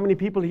created, how many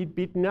people he'd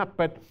beaten up,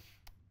 but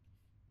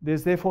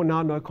there's therefore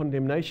now no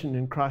condemnation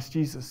in Christ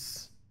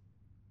Jesus.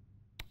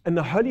 And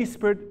the Holy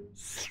Spirit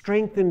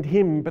strengthened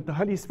him, but the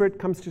Holy Spirit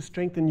comes to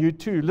strengthen you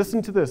too.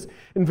 Listen to this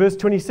in verse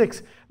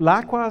 26.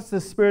 Likewise, the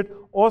Spirit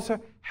also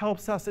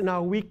helps us in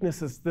our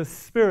weaknesses. The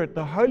Spirit,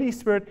 the Holy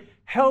Spirit,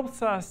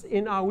 helps us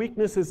in our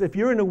weaknesses. If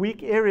you're in a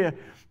weak area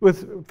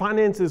with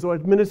finances or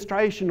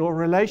administration or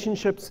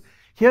relationships,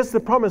 here's the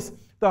promise.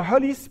 The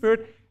Holy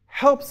Spirit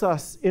helps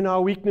us in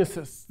our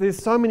weaknesses.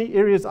 There's so many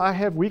areas I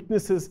have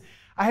weaknesses.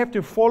 I have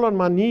to fall on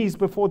my knees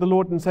before the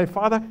Lord and say,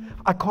 Father,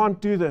 I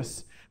can't do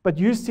this. But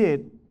you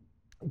said,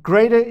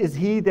 greater is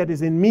He that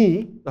is in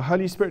me, the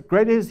Holy Spirit,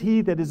 greater is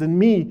He that is in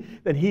me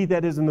than he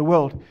that is in the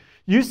world.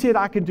 You said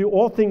I can do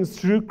all things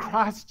through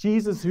Christ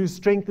Jesus who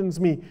strengthens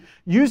me.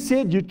 You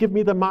said you'd give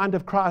me the mind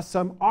of Christ.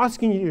 So I'm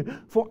asking you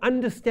for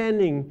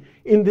understanding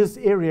in this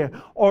area,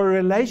 or a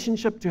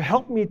relationship to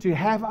help me to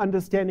have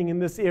understanding in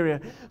this area.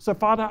 So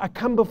Father, I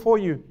come before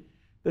you.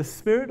 The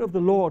Spirit of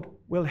the Lord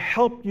will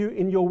help you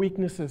in your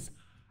weaknesses.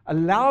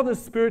 Allow the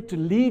Spirit to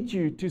lead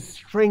you, to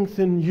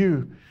strengthen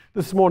you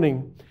this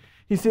morning.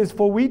 He says,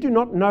 for we do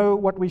not know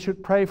what we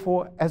should pray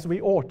for as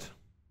we ought.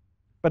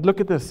 But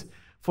look at this.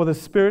 For the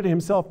Spirit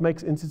himself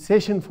makes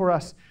intercession for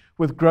us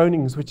with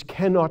groanings which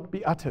cannot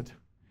be uttered.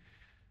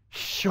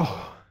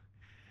 Sure.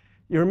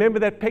 You remember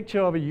that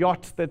picture of a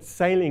yacht that's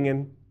sailing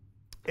and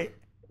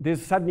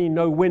there's suddenly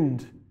no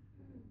wind.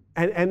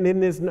 And then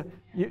there's no,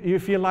 you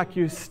feel like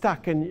you're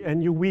stuck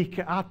and you're weak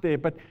out there.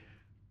 But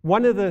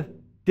one of the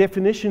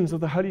definitions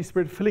of the Holy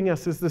Spirit filling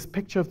us is this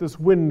picture of this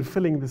wind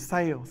filling the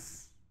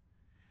sails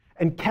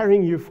and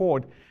carrying you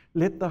forward.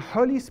 Let the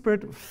Holy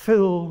Spirit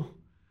fill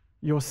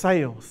your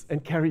sails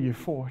and carry you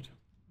forward.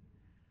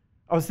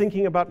 I was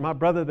thinking about my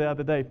brother the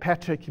other day,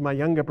 Patrick, my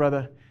younger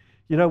brother.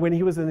 You know, when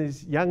he was in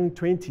his young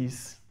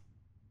 20s,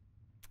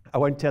 I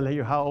won't tell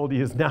you how old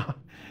he is now.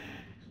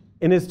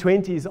 In his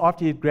 20s,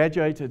 after he'd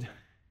graduated,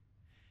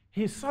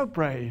 he's so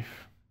brave.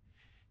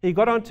 He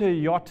got onto a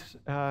yacht,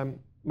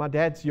 my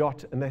dad's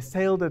yacht, and they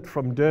sailed it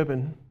from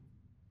Durban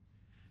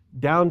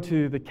down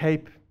to the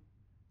Cape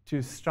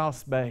to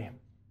Strauss Bay.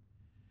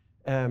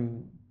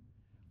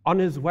 On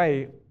his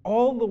way,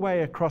 all the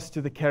way across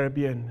to the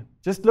Caribbean.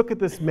 Just look at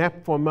this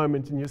map for a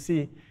moment and you'll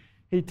see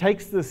he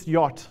takes this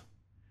yacht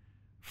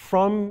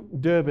from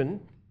Durban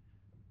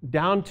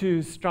down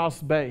to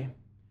Strauss Bay.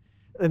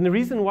 And the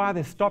reason why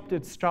they stopped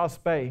at Strauss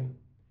Bay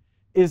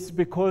is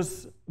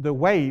because the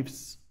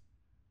waves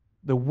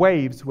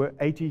were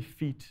 80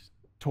 feet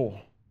tall.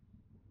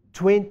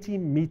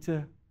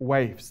 20-meter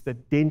waves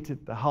that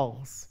dented the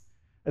hulls.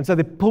 And so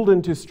they pulled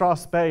into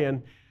Strauss Bay.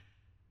 And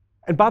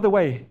by the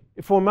way,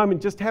 for a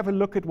moment, just have a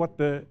look at what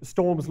the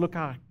storms look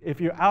like.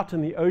 If you're out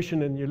in the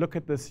ocean and you look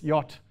at this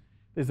yacht,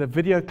 there's a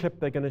video clip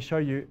they're going to show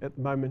you at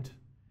the moment.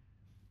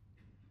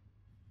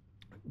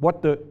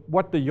 What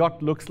the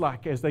yacht looks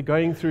like as they're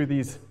going through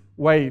these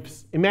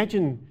waves.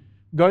 Imagine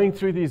going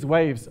through these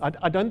waves.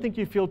 I don't think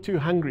you feel too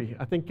hungry.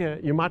 I think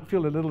you might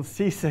feel a little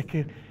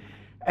seasick.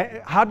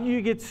 How do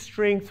you get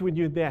strength when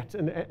you're that?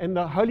 And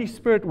the Holy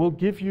Spirit will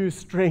give you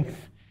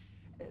strength.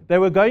 They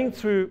were going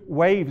through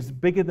waves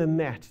bigger than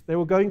that. They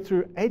were going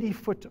through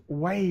 80-foot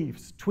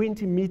waves,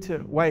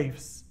 20-meter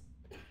waves.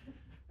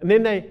 And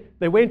then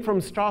they went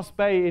from Strauss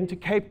Bay into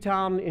Cape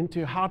Town,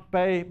 into Hout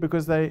Bay,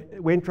 because they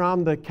went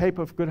around the Cape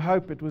of Good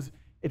Hope.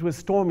 It was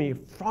stormy.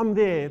 From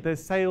there, they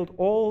sailed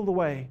all the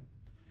way.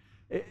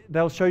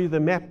 They'll show you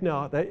the map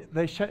now.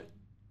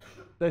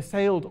 They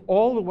sailed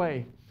all the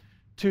way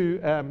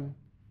to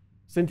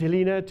St.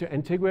 Helena, to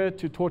Antigua,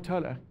 to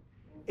Tortola.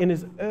 In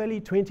his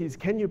early 20s.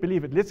 Can you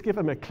believe it? Let's give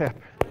him a clap.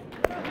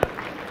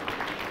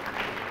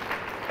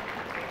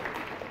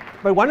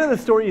 But one of the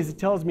stories it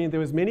tells me, there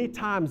was many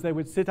times they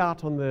would sit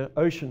out on the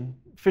ocean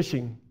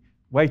fishing,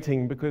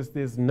 waiting because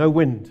there's no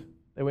wind.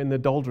 They were in the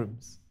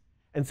doldrums.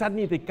 And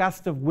suddenly the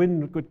gust of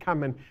wind would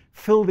come and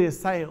fill their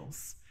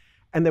sails,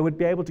 and they would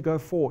be able to go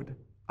forward.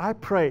 I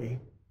pray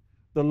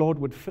the Lord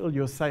would fill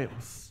your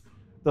sails.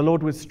 The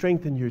Lord would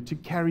strengthen you to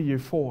carry you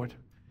forward,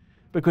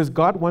 because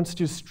God wants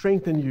to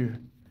strengthen you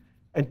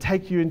and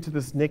take you into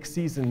this next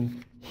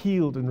season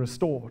healed and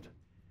restored.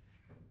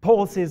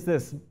 Paul says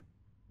this,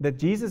 that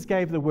Jesus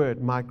gave the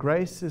word, my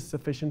grace is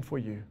sufficient for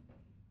you.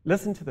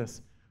 Listen to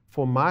this.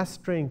 For my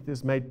strength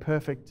is made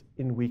perfect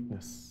in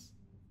weakness.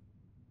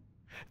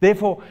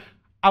 Therefore,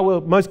 I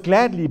will most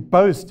gladly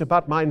boast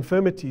about my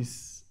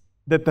infirmities,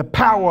 that the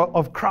power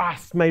of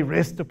Christ may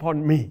rest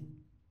upon me.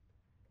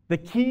 The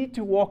key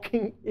to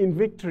walking in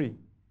victory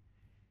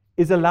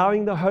is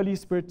allowing the Holy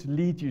Spirit to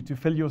lead you to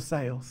fill your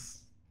sails.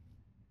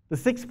 The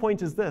sixth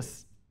point is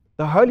this.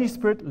 The Holy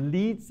Spirit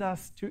leads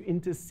us to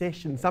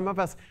intercession. Some of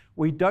us,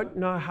 we don't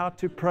know how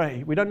to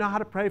pray. We don't know how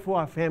to pray for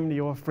our family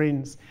or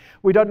friends.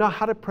 We don't know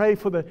how to pray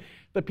for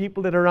the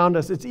people that are around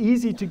us. It's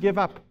easy to give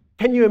up.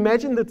 Can you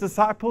imagine the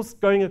disciples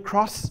going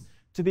across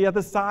to the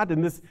other side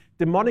and this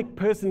demonic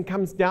person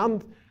comes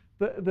down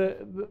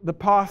the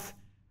path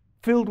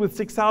filled with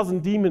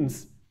 6,000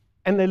 demons,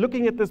 and they're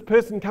looking at this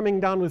person coming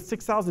down with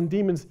 6,000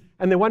 demons,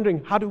 and they're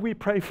wondering, how do we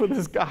pray for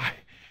this guy?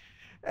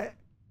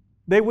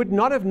 They would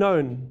not have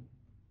known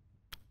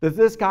that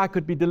this guy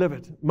could be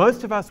delivered.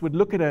 Most of us would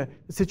look at a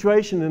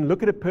situation and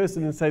look at a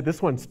person and say,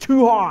 this one's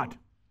too hard.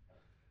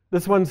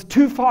 This one's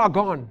too far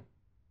gone.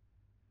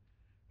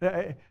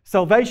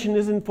 Salvation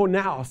isn't for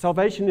now.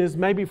 Salvation is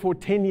maybe for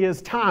 10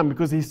 years' time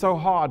because he's so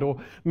hard, or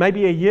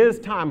maybe a year's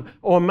time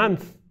or a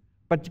month.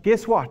 But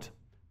guess what?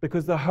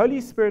 Because the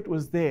Holy Spirit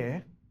was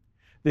there,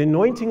 the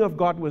anointing of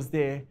God was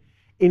there,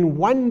 in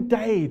one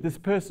day this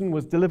person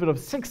was delivered of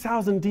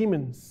 6,000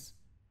 demons.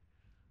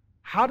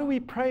 How do we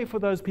pray for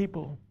those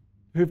people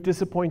who've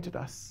disappointed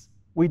us?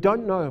 We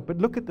don't know, but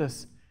look at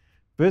this.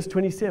 Verse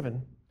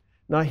 27.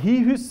 Now he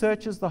who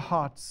searches the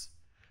hearts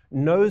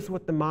knows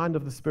what the mind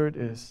of the Spirit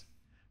is,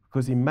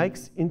 because he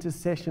makes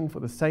intercession for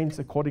the saints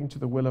according to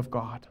the will of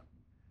God.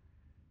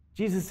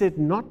 Jesus said,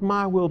 not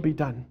my will be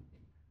done,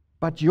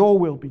 but your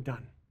will be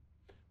done.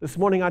 This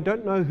morning, I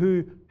don't know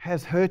who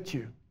has hurt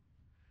you.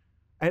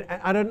 And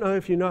I don't know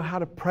if you know how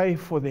to pray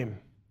for them,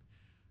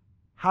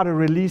 how to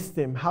release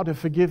them, how to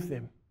forgive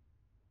them.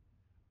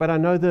 But I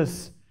know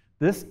this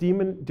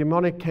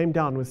demonic came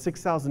down with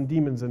 6,000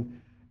 demons,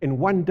 and in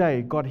one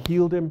day, God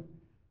healed him,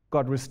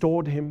 God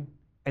restored him,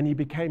 and he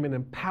became a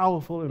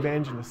powerful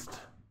evangelist.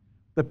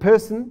 The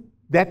person,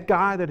 that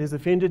guy that has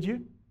offended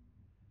you,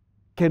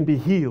 can be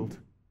healed,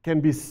 can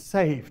be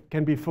saved,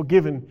 can be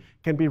forgiven,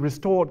 can be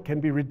restored,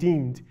 can be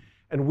redeemed.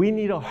 And we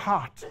need a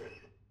heart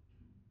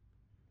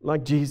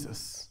like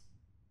Jesus.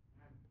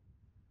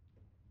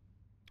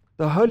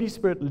 The Holy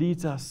Spirit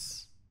leads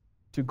us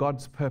to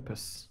God's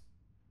purpose.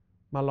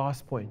 My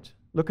last point.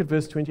 Look at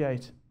verse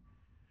 28.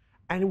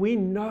 And we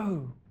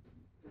know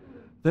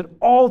that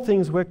all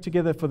things work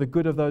together for the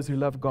good of those who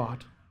love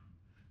God,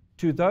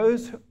 to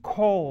those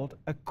called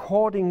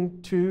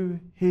according to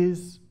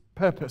his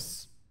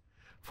purpose.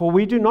 For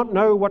we do not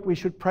know what we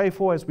should pray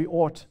for as we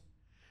ought,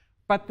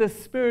 but the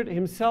Spirit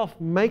himself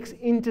makes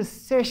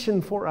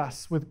intercession for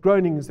us with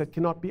groanings that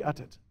cannot be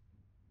uttered.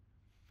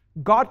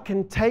 God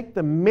can take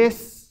the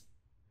mess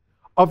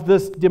of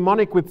this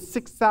demonic with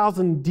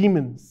 6,000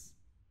 demons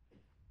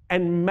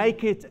and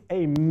make it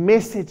a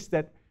message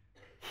that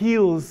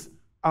heals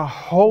a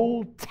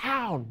whole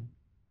town.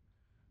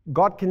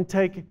 God can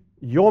take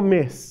your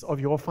mess of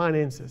your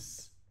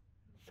finances,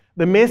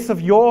 the mess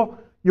of your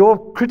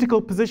critical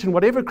position,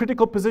 whatever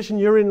critical position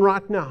you're in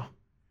right now.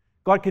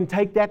 God can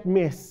take that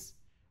mess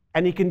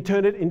and he can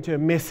turn it into a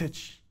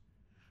message.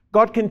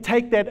 God can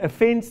take that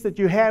offense that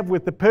you have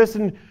with the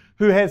person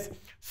who has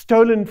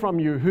stolen from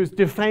you, who's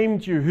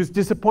defamed you, who's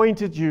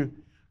disappointed you.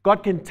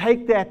 God can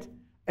take that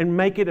and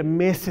make it a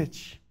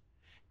message.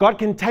 God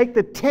can take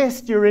the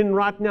test you're in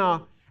right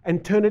now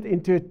and turn it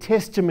into a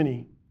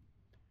testimony.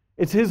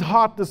 It's his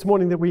heart this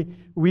morning that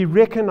we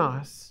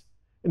recognize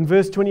in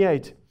verse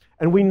 28.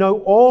 And we know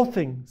all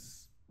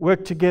things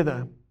work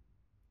together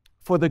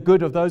for the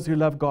good of those who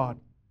love God,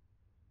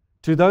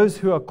 to those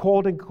who are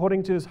called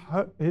according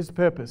to his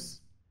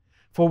purpose.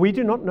 For we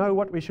do not know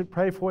what we should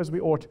pray for as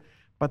we ought,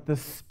 but the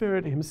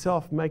Spirit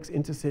himself makes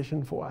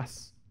intercession for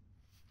us.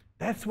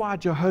 That's why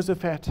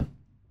Jehoshaphat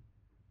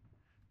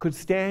could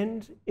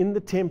stand in the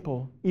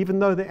temple, even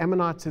though the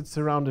Ammonites had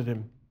surrounded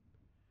him,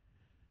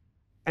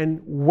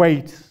 and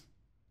wait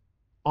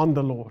on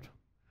the Lord,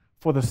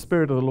 for the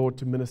Spirit of the Lord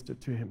to minister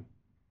to him.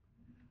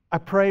 I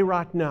pray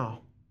right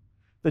now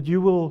that you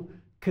will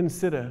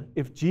consider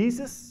if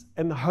Jesus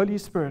and the Holy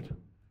Spirit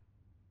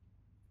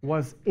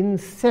was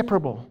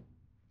inseparable.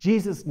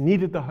 Jesus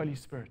needed the Holy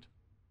Spirit.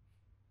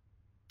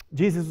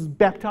 Jesus was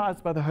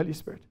baptized by the Holy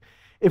Spirit.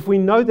 If we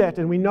know that,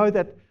 and we know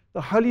that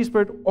the Holy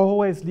Spirit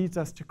always leads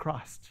us to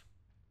Christ,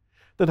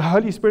 that the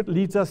Holy Spirit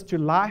leads us to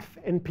life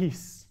and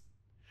peace,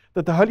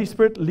 that the Holy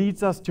Spirit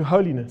leads us to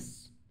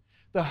holiness,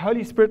 the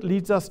Holy Spirit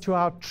leads us to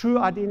our true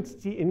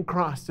identity in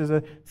Christ as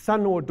a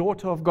son or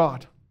daughter of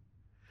God.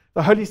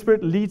 The Holy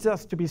Spirit leads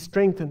us to be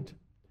strengthened.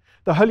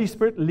 The Holy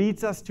Spirit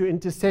leads us to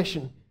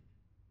intercession.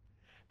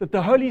 That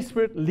the Holy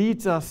Spirit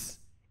leads us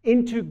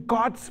into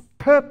God's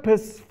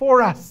purpose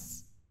for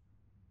us.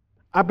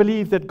 I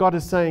believe that God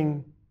is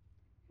saying,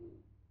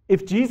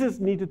 if Jesus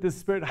needed the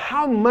Spirit,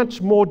 how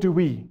much more do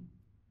we?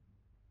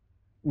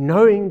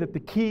 Knowing that the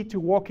key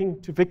to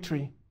walking to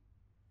victory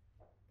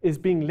is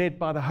being led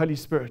by the Holy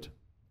Spirit.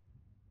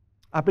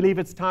 I believe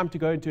it's time to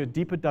go into a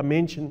deeper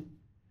dimension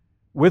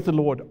with the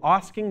Lord,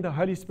 asking the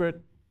Holy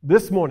Spirit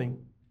this morning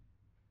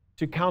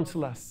to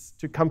counsel us,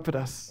 to comfort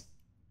us,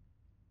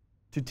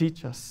 to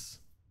teach us.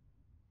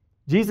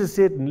 Jesus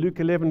said in Luke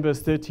 11,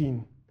 verse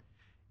 13,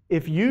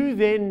 if you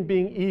then,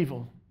 being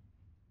evil,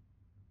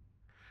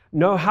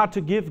 know how to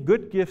give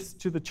good gifts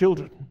to the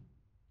children,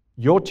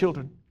 your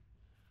children,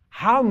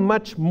 how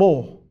much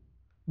more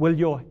will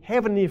your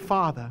heavenly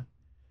Father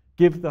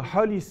give the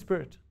Holy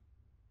Spirit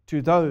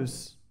to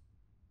those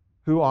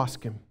who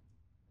ask him?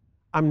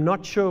 I'm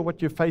not sure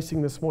what you're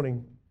facing this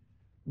morning,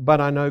 but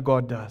I know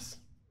God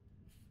does.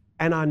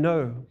 And I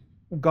know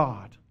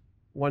God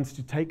wants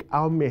to take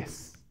our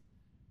mess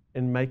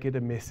and make it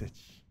a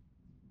message.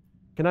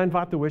 Can I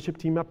invite the worship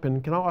team up,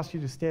 and can I ask you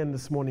to stand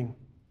this morning?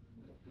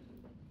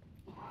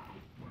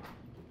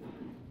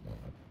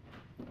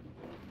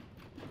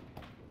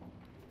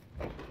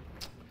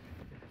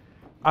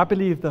 I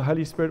believe the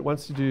Holy Spirit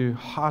wants to do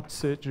heart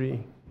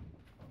surgery.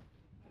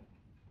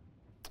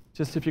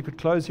 Just if you could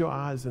close your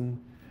eyes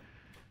and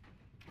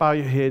bow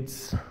your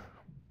heads.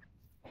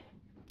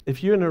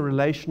 If you're in a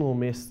relational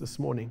mess this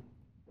morning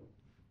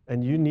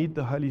and you need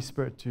the Holy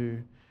Spirit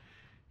to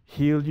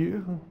heal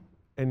you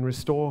and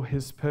restore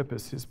his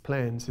purpose, his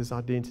plans, his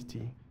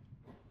identity,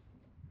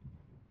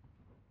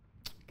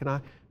 can I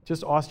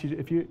just ask you,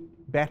 if you're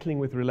battling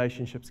with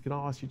relationships, can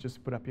I ask you just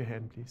to put up your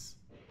hand, please?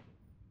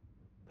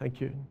 Thank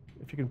you.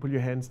 If you can put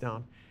your hands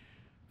down.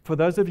 For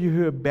those of you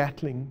who are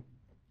battling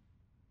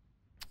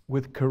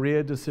with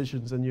career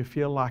decisions and you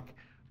feel like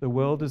The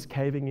world is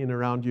caving in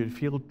around you. You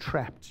feel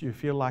trapped. You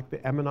feel like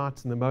the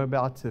Ammonites and the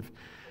Moabites have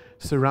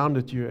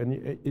surrounded you,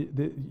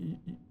 and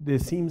there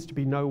seems to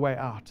be no way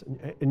out.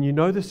 And you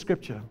know the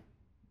scripture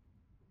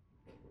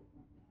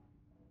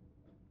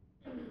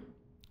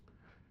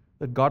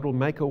that God will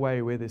make a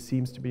way where there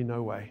seems to be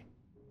no way.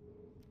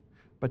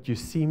 But you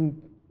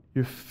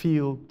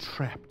feel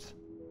trapped,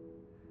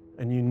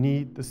 and you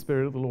need the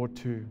Spirit of the Lord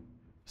to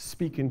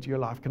speak into your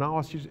life. Can I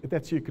ask you, if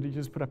that's you, could you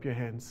just put up your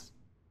hands?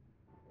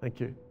 Thank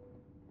you.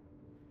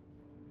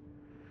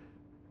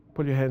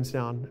 Put your hands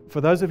down.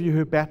 For those of you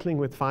who are battling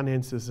with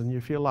finances and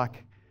you feel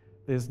like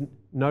there's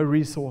no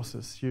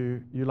resources,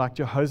 you're like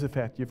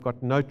Jehoshaphat, you've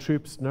got no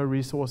troops, no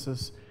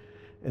resources,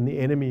 and the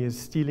enemy is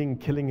stealing,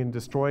 killing, and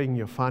destroying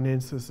your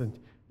finances, and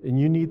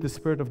you need the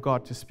Spirit of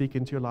God to speak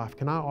into your life.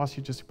 Can I ask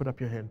you just to put up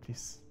your hand,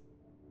 please?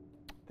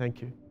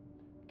 Thank you.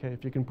 Okay,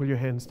 if you can pull your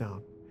hands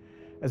down.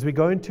 As we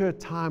go into a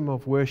time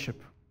of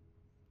worship,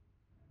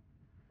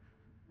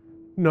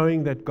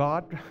 knowing that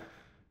God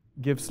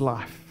gives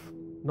life,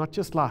 not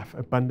just life,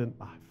 abundant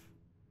life.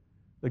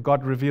 That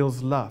God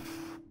reveals love,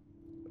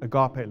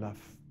 agape love.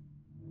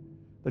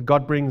 That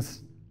God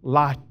brings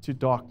light to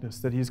darkness.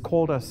 That He's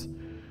called us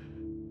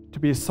to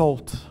be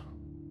salt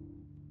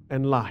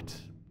and light.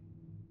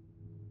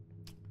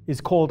 He's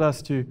called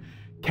us to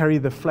carry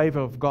the flavor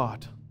of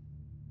God.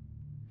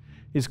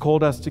 He's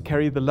called us to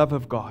carry the love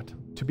of God,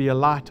 to be a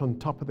light on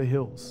top of the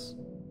hills.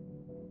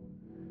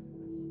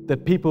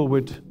 That people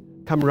would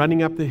come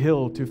running up the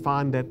hill to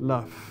find that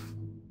love,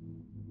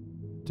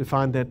 to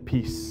find that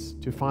peace,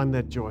 to find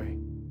that joy.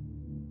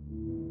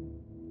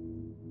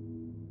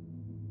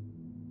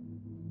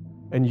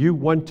 And you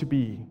want to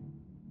be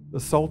the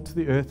salt to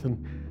the earth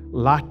and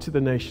light to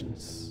the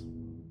nations.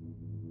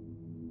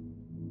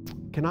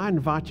 Can I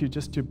invite you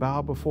just to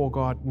bow before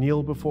God,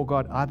 kneel before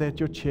God, either at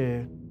your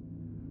chair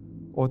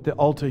or at the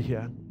altar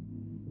here,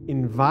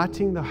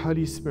 inviting the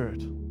Holy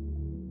Spirit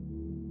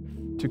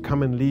to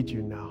come and lead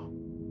you now.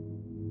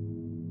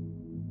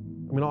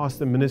 I'm going to ask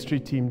the ministry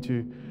team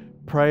to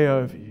pray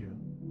over you,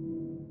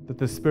 that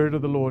the Spirit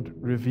of the Lord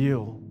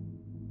reveal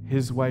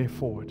His way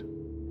forward.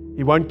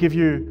 He won't give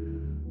you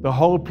the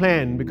whole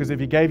plan, because if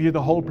He gave you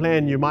the whole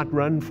plan, you might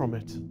run from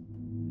it.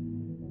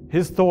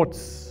 His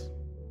thoughts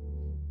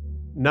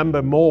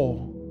number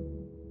more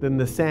than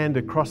the sand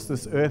across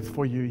this earth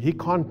for you. He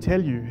can't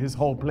tell you His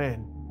whole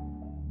plan.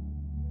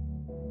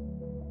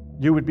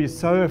 You would be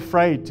so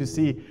afraid to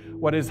see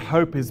what His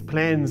hope, His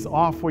plans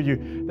are for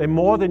you. They're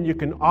more than you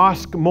can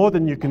ask, more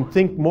than you can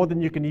think, more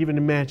than you can even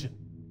imagine.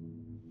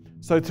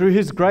 So through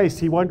His grace,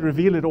 He won't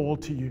reveal it all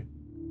to you.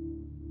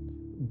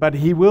 But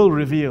He will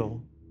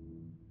reveal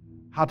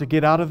how to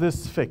get out of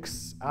this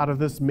fix, out of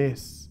this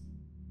mess,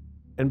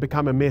 and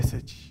become a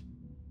message.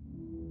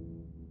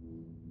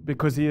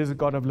 Because He is a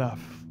God of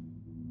love.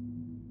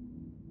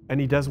 And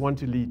He does want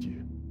to lead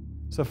you.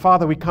 So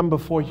Father, we come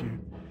before you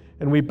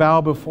and we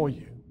bow before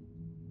you.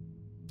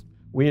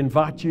 We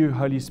invite you,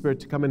 Holy Spirit,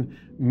 to come and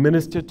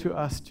minister to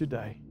us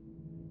today.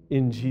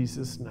 In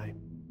Jesus' name.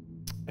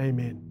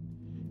 Amen.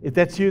 If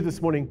that's you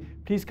this morning,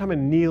 please come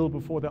and kneel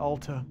before the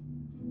altar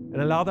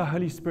and allow the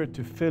Holy Spirit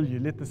to fill you.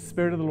 Let the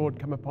Spirit of the Lord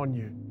come upon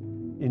you.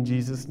 In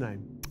Jesus'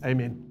 name.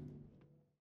 Amen.